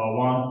 and eta bar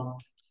 1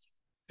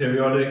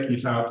 periodic, you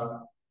have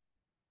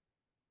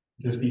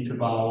just eta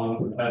bar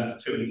 1,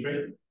 2, and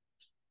 3.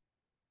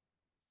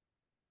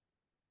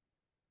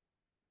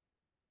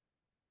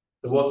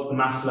 So what's the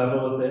mass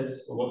level of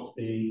this, or what's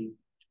the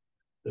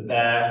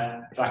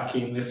bare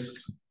vacuum disk?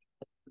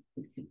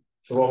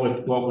 So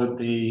what would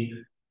the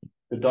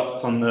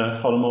dots on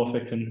the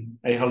holomorphic and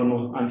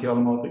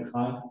anti-holomorphic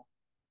side?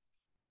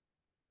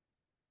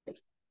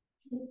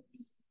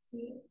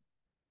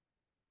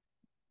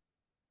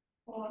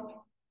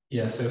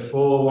 Yeah, so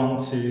 4, 1,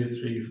 2,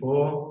 3,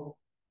 4.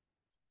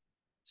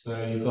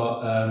 So you've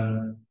got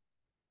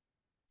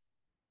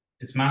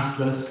it's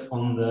massless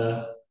on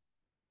the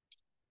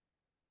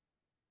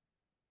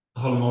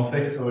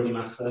holomorphic, it's already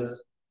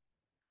massless.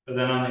 But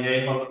then on the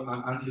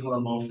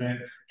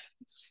anti-holomorphic,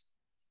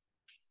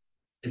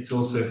 it's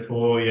also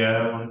 4,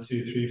 yeah, 1,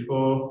 2, 3,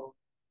 4.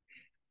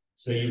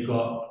 So you've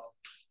got,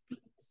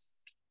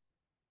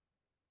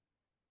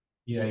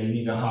 yeah, you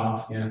need a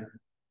half, yeah.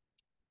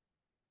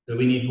 So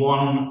we need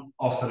one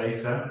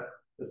oscillator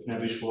that's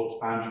Nebel-Schwarz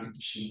boundary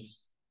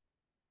conditions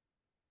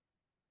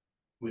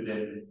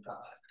within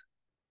that sector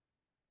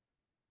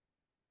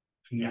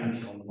from the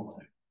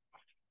anti-holomorphic.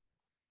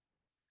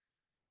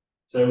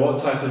 So what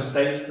type of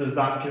states does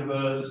that give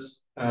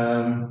us?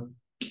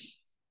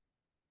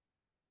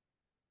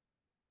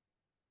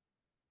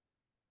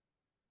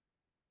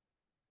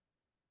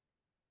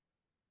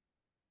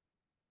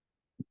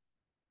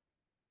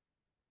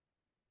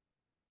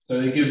 So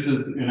it gives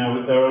us,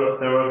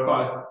 there are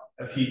quite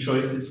a few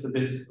choices for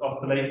this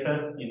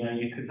oscillator.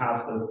 You could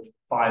have the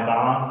 5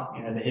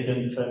 Rs, the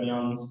hidden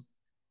fermions,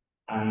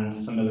 and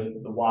some of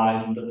the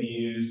Y's and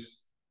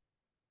W's,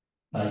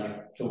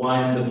 like the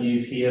Y's and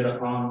W's here that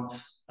aren't,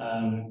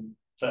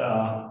 that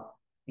are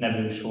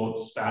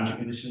Nebel-Schwarz boundary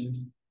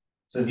conditions.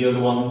 So the other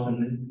ones,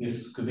 then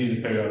this, because these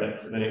are periodic,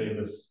 so they don't give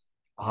us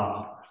a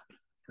half.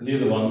 And the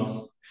other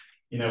ones,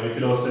 you know, we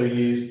could also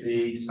use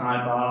the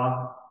psi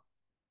bar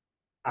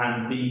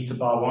and the eta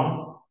bar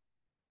 1,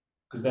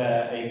 because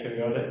they're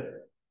aperiodic.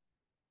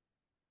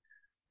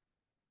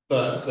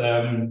 But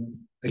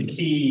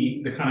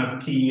the kind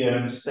of key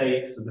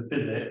states of the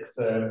physics,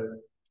 so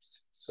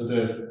sort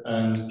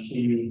of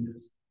key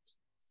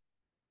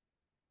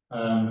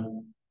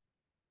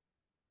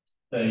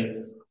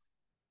states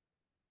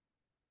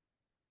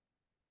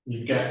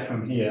you get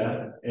from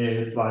here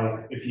is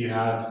like if you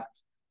have,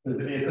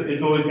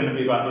 it's always going to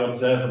be about the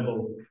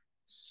observable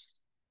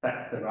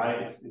sector,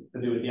 right? It's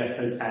to do with the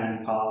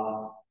SO10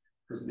 part,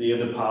 because the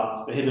other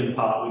parts, the hidden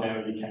part, we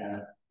don't really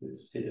care.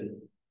 It's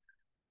hidden.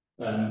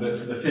 But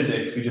for the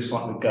physics, we just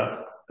want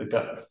the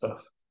gut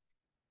stuff.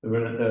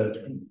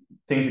 The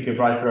things that give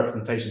rise to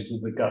representations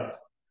is the gut,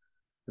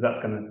 because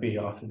that's going to be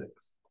our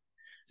physics.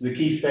 So the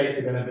key states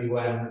are going to be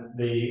when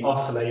the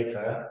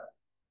oscillator,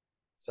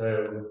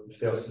 so if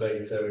the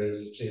oscillator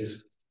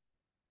is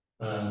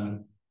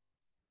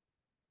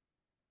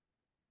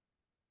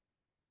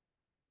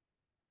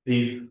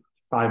these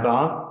phi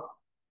bar,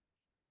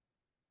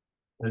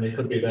 and it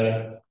could be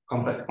the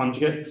complex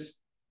conjugates,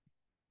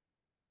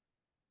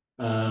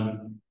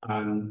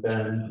 and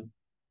then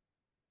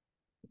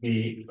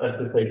let's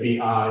just say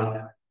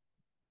BI,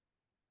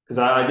 because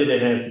I did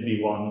it here for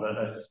B1,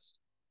 but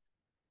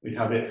we'd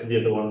have it for the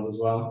other ones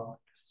as well.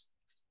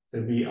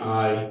 So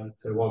BI,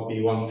 so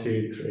 1B, 1,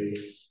 2, 3.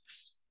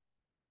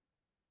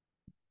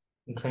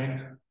 Okay.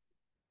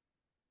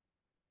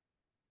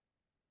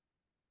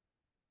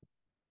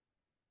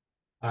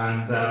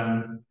 And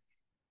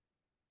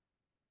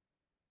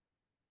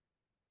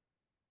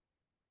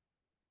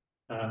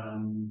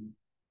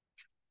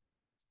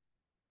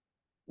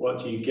what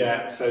do you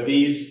get? So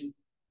these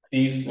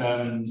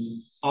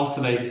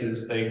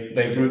oscillators,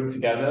 they group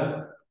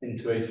together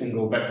into a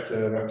single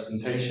vector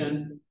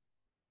representation.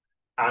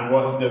 And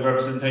what the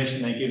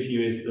representation they give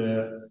you is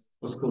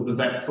what's called the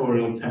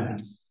vectorial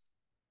 10.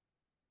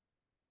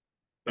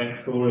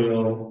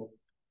 Vectorial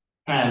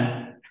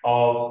 10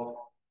 of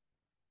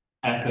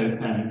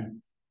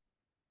SO10.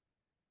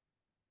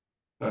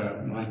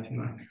 Sorry,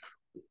 99.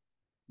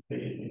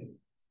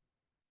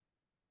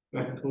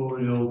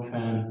 Vectorial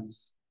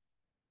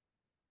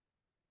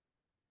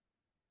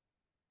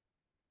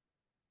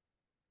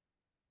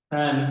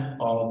 10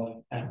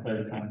 of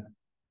SO10.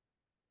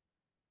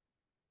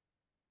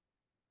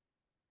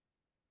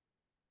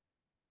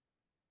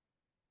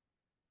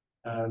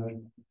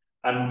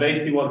 And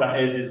basically what that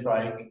is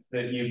like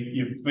that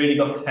you've really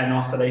got 10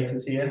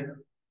 oscillators here,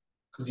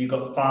 because you've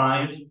got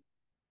 5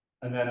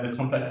 and then the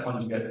complex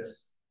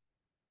conjugates.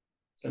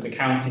 So the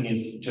counting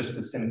is just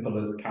as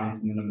simple as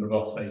counting the number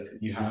of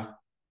oscillators you have.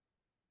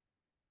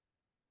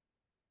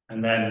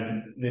 And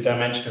then the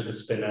dimension of the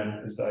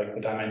spinner is like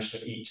the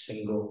dimension of each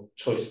single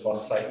choice of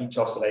oscillator. Each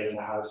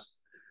oscillator has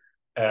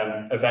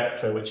a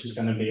vector which is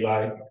going to be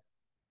like,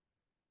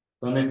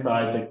 on this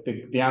side,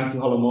 the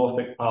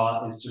anti-holomorphic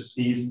part is just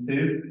these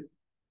two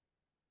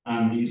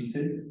and these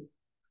two.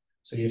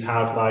 So you'd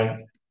have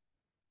like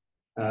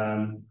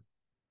a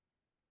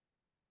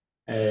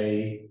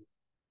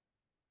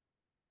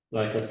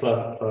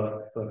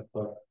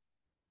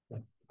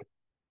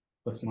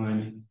plus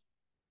minus.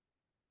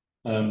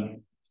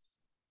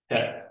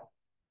 Yeah.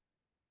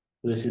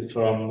 This is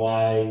from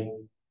Y.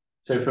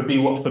 So for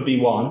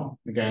B1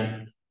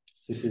 again,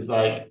 this is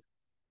like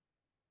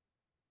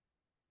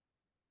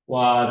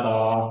Y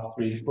bar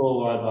 3,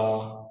 4, Y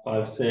bar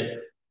 5,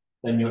 6.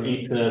 Then your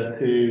eta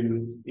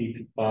 2,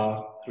 eta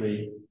bar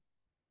 3.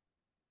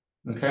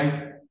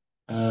 Okay.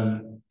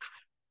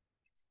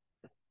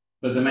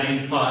 But the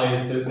main part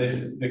is that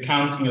the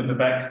counting of the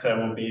vector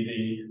will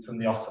be from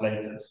the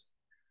oscillators.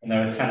 And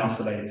there are 10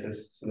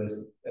 oscillators, so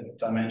there's a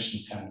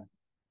dimension of 10.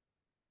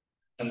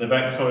 And the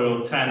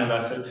vectorial 10 of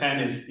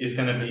SO10 is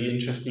going to be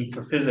interesting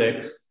for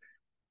physics,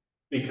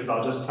 because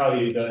I'll just tell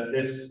you that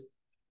this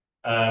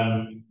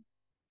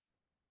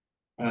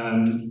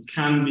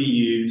can be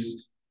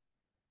used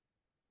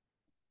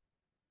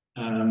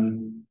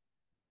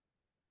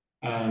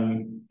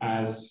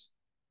as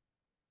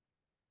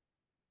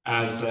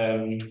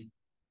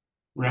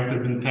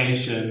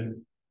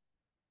representation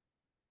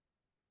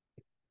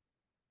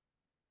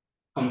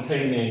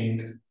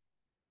containing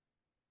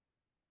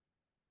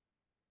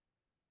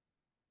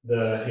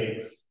the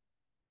Higgs.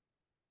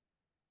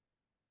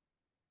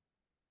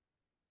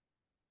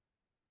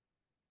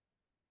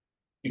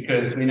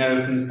 Because we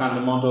know from the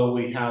standard model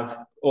we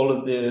have all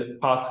of the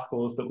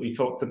particles that we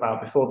talked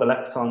about before, the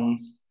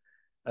leptons,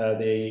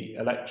 the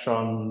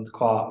electrons,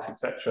 quarks,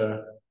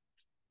 etc.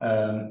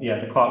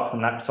 The quarks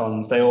and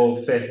leptons, they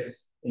all fit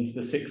into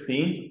the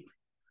 16.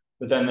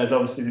 But then there's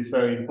obviously this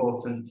very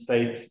important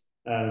state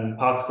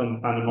particle in the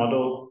standard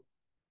model,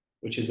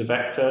 which is a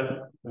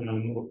vector,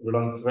 and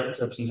belongs to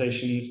vector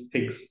representations,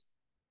 Higgs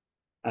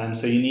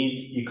So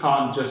you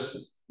can't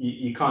just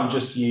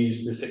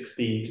use the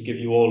 16 to give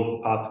you all of the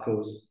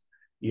particles.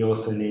 You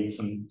also need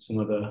some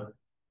other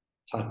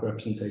type of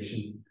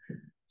representation.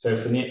 So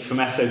from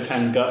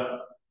SO10 gut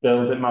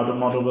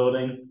model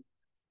building,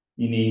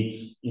 you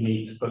need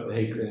to put the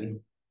Higgs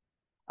in,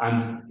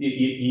 and you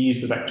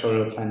use the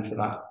vectorial 10 for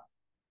that.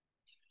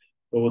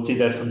 But we'll see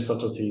there's some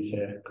subtleties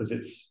here, because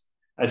it's,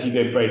 as you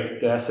go break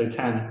the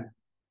SO10,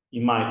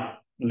 you might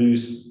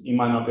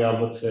not be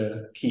able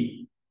to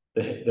keep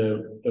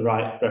the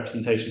right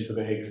representation for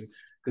the Higgs,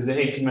 because the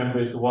Higgs, remember,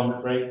 is the one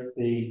that breaks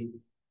the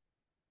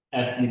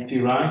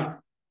SU2, right?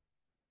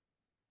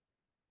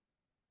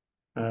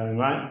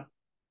 Right?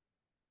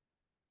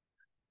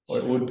 Or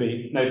it would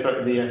be. No,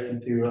 sorry, the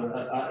SU2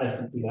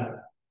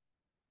 left.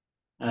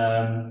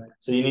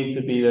 So you need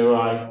to be the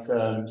right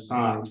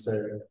size.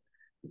 So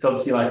it's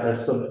obviously like a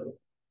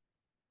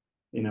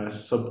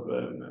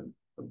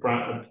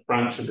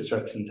branch of this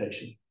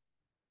representation.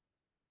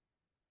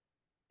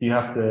 You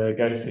have to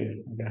go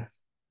soon, I guess.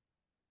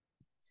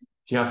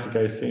 Do you have to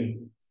go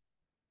soon?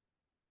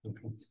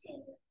 Okay.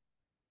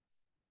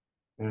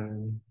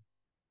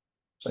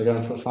 Should I go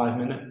on for 5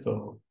 minutes,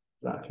 or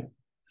is that okay?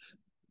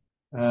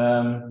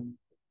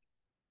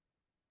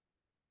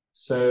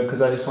 So,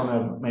 because I just want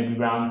to maybe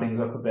round things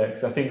up a bit,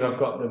 because I think I've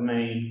got I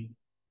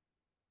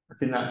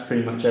think that's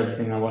pretty much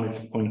everything I wanted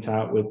to point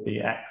out with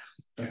the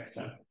X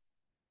vector.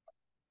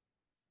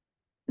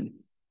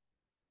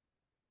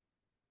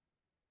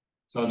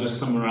 So I'll just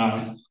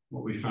summarize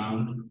what we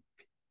found.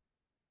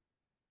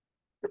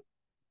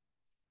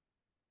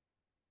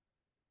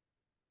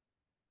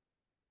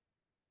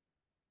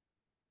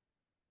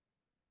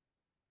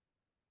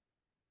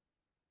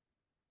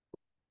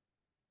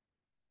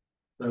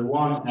 So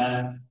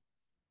 1F,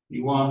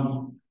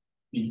 E1,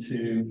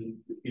 E2,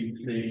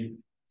 E3,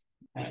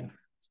 X.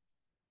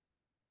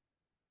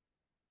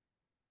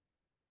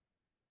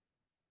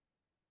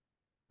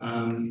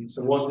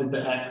 So what did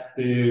the X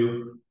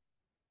do?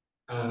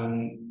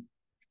 So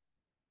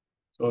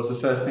what was the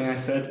first thing I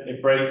said?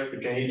 It breaks the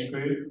gauge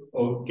group,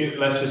 or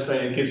let's just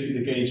say it gives you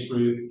the gauge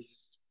group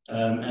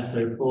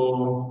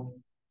SO4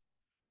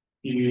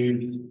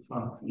 cubed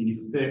plus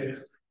E6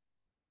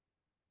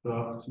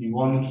 plus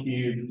E1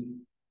 cubed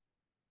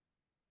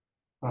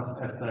plus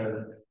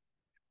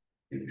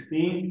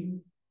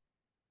SO16.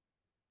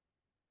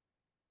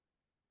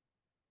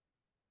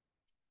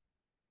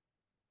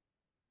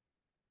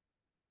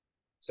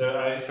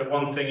 So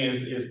one thing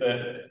is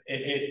that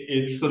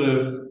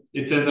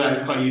it turned out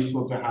it's quite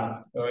useful to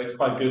have. So it's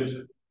quite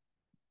good,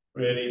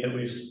 really, that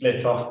we've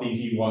split off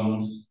these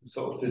U1s,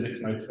 sort of physics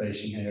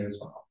motivation here as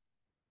well,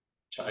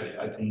 which I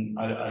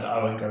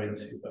won't go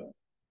into, but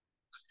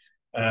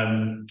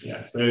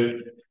yeah. So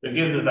it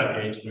gives us that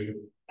gauge group.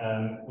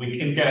 We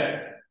can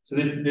get, so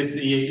this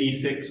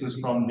E6 was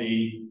from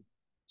the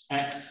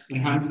X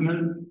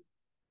enhancement.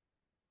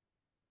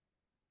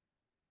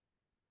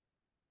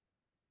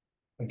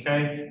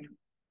 Okay.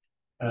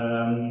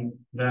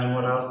 Then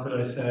what else did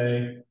I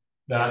say?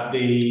 That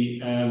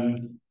the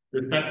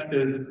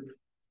reflectors,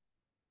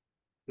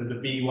 so the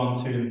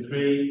B1, 2, and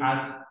 3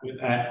 add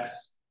with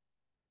X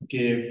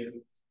give.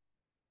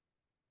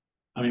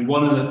 I mean,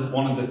 one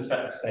of the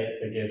set states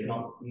they give,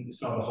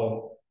 it's not the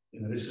whole.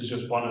 This is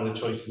just one of the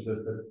choices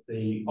of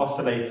the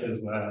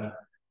oscillators where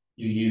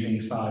you're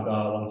using psi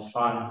bar 1 to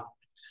 5.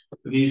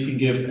 But these can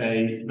give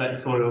a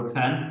vectorial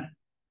 10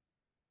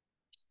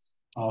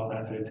 of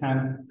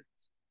SO10.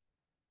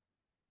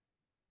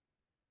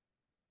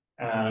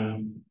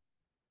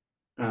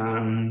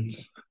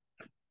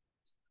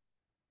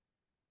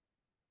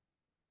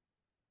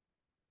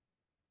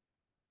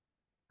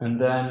 And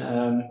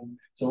then,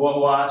 so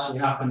what actually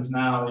happens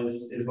now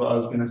is what I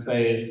was going to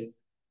say is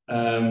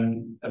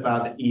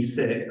about the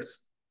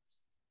E6.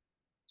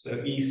 So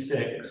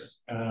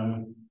E6,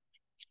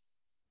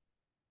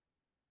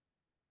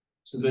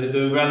 so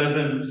the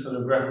relevant sort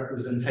of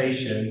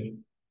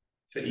representation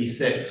for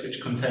E6,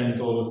 which contains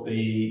all of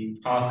the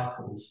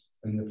particles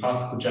and the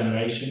particle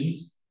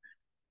generations,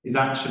 is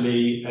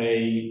actually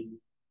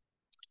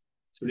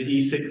so the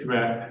E6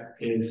 rep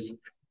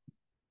is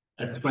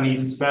a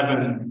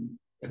 27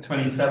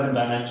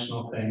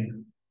 dimensional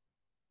thing,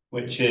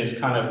 which is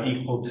kind of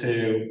equal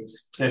to,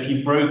 so if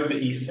you broke the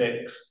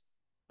E6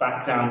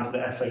 back down to the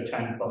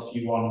SO10 plus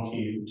U1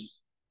 cubed,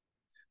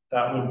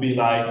 that would be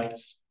like,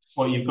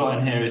 what you've got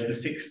in here is the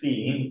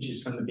 16, which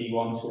is from the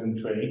B1, 2, and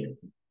 3.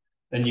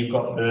 Then you've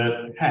got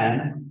the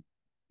 10,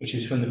 which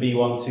is from the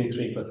B1, 2,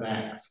 3 plus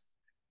X.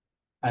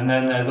 And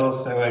then there's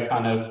also a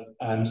kind of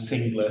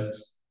singlet,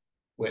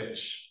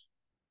 which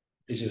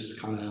is just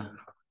kind of,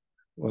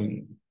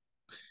 I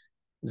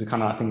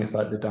think it's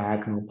like the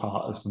diagonal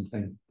part of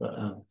something.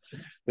 But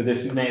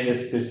this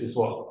is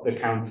what the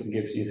counting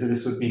gives you. So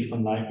this would be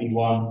from like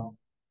B1,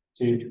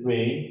 2,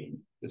 3,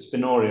 the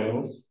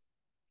spinorials.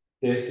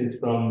 This is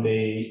from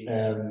the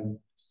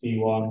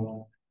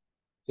C1,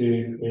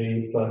 2,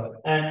 3 plus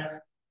X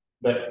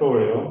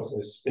vectorial,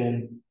 so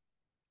spin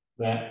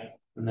that,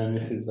 and then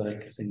this is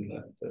like a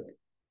singlet, but it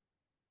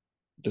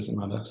doesn't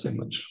matter so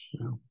much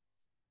now.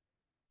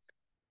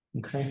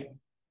 Okay.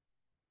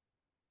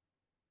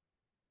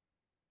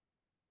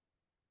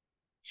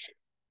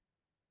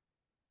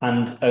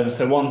 And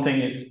so one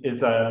thing is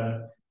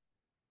I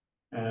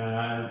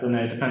don't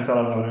know, it depends how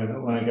long I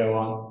want to go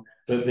on.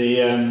 But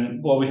the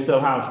what we still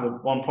have, the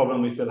one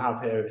problem we still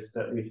have here is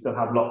that we still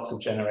have lots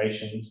of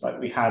generations. Like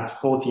we had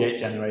 48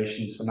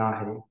 generations for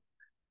NAHE.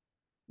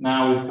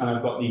 Now we've kind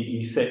of got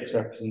these E6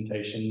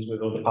 representations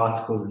with all the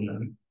particles in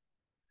them,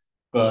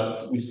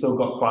 but we've still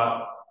got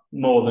quite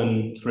more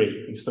than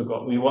three.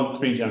 We want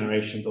three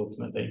generations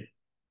ultimately,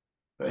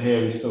 but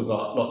here we've still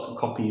got lots of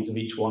copies of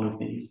each one of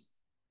these.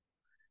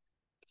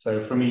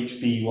 So from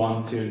each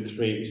B1, 2, and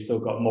 3, we've still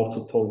got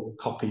multiple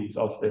copies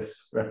of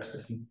this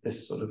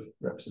sort of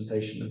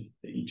representation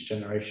of each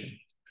generation.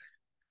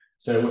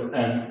 So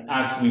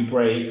as we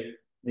break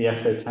the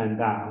SO10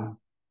 down,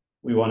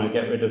 we want to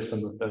get rid of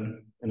some of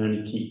them and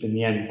only keep in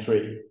the end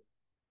 3.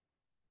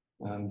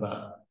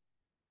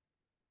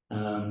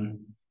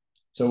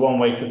 So one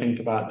way to think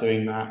about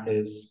doing that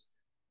is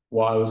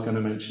what I was going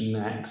to mention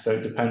next. So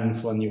it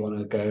depends when you want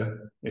to go,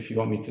 if you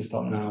want me to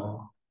stop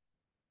now.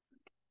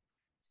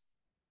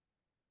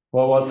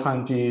 Well, what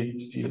time do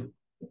you?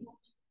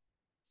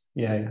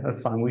 Yeah,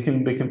 that's fine. We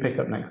can pick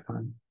up next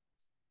time.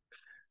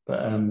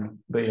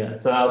 But yeah,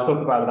 so I'll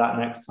talk about that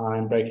next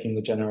time, breaking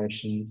the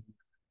generations,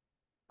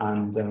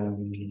 and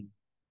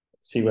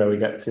see where we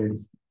get to,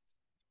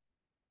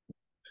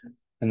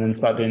 and then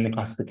start doing the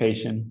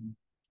classification.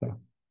 So,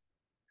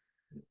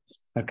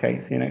 okay,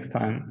 see you next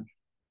time.